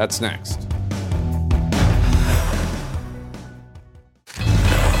 That's next.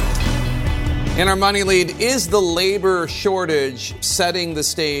 In our money lead, is the labor shortage setting the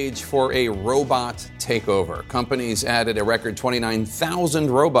stage for a robot takeover? Companies added a record 29,000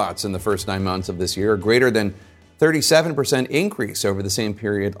 robots in the first 9 months of this year, a greater than 37% increase over the same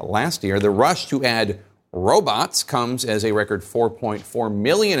period last year. The rush to add robots comes as a record 4.4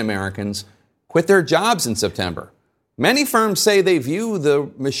 million Americans quit their jobs in September. Many firms say they view the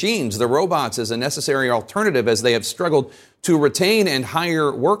machines, the robots, as a necessary alternative as they have struggled to retain and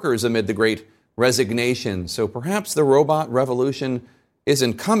hire workers amid the great resignation. So perhaps the robot revolution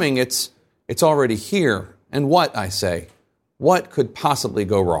isn't coming, it's already here. And what, I say, what could possibly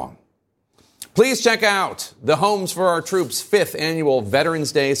go wrong? Please check out the Homes for Our Troops 5th annual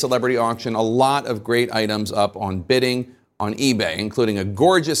Veterans Day celebrity auction. A lot of great items up on bidding on eBay, including a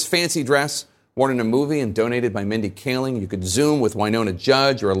gorgeous fancy dress worn in a movie and donated by Mindy Kaling. You could Zoom with Winona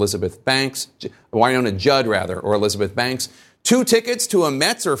Judd or Elizabeth Banks. 2 tickets to a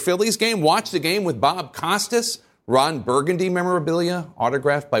Mets or Phillies game. Watch the game with Bob Costas. Ron Burgundy memorabilia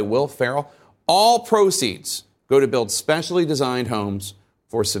autographed by Will Ferrell. All proceeds go to build specially designed homes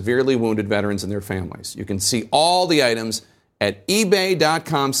for severely wounded veterans and their families. You can see all the items at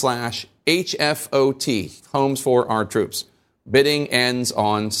ebay.com/HFOT, Homes for Our Troops. Bidding ends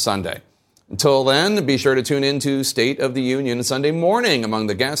on Sunday. Until then, be sure to tune in to State of the Union Sunday morning. Among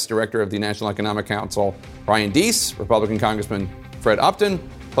the guests, Director of the National Economic Council, Brian Deese, Republican Congressman Fred Upton,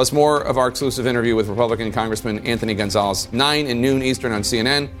 plus more of our exclusive interview with Republican Congressman Anthony Gonzalez, 9 and noon Eastern on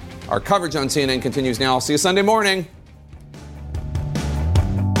CNN. Our coverage on CNN continues now. I'll see you Sunday morning.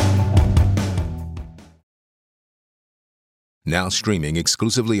 Now streaming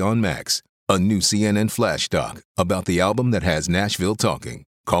exclusively on Max, a new CNN Flash doc about the album that has Nashville talking,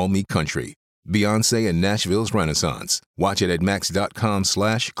 Call Me Country, Beyonce and Nashville's Renaissance. Watch it at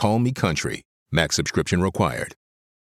max.com/callmecountry. Max subscription required.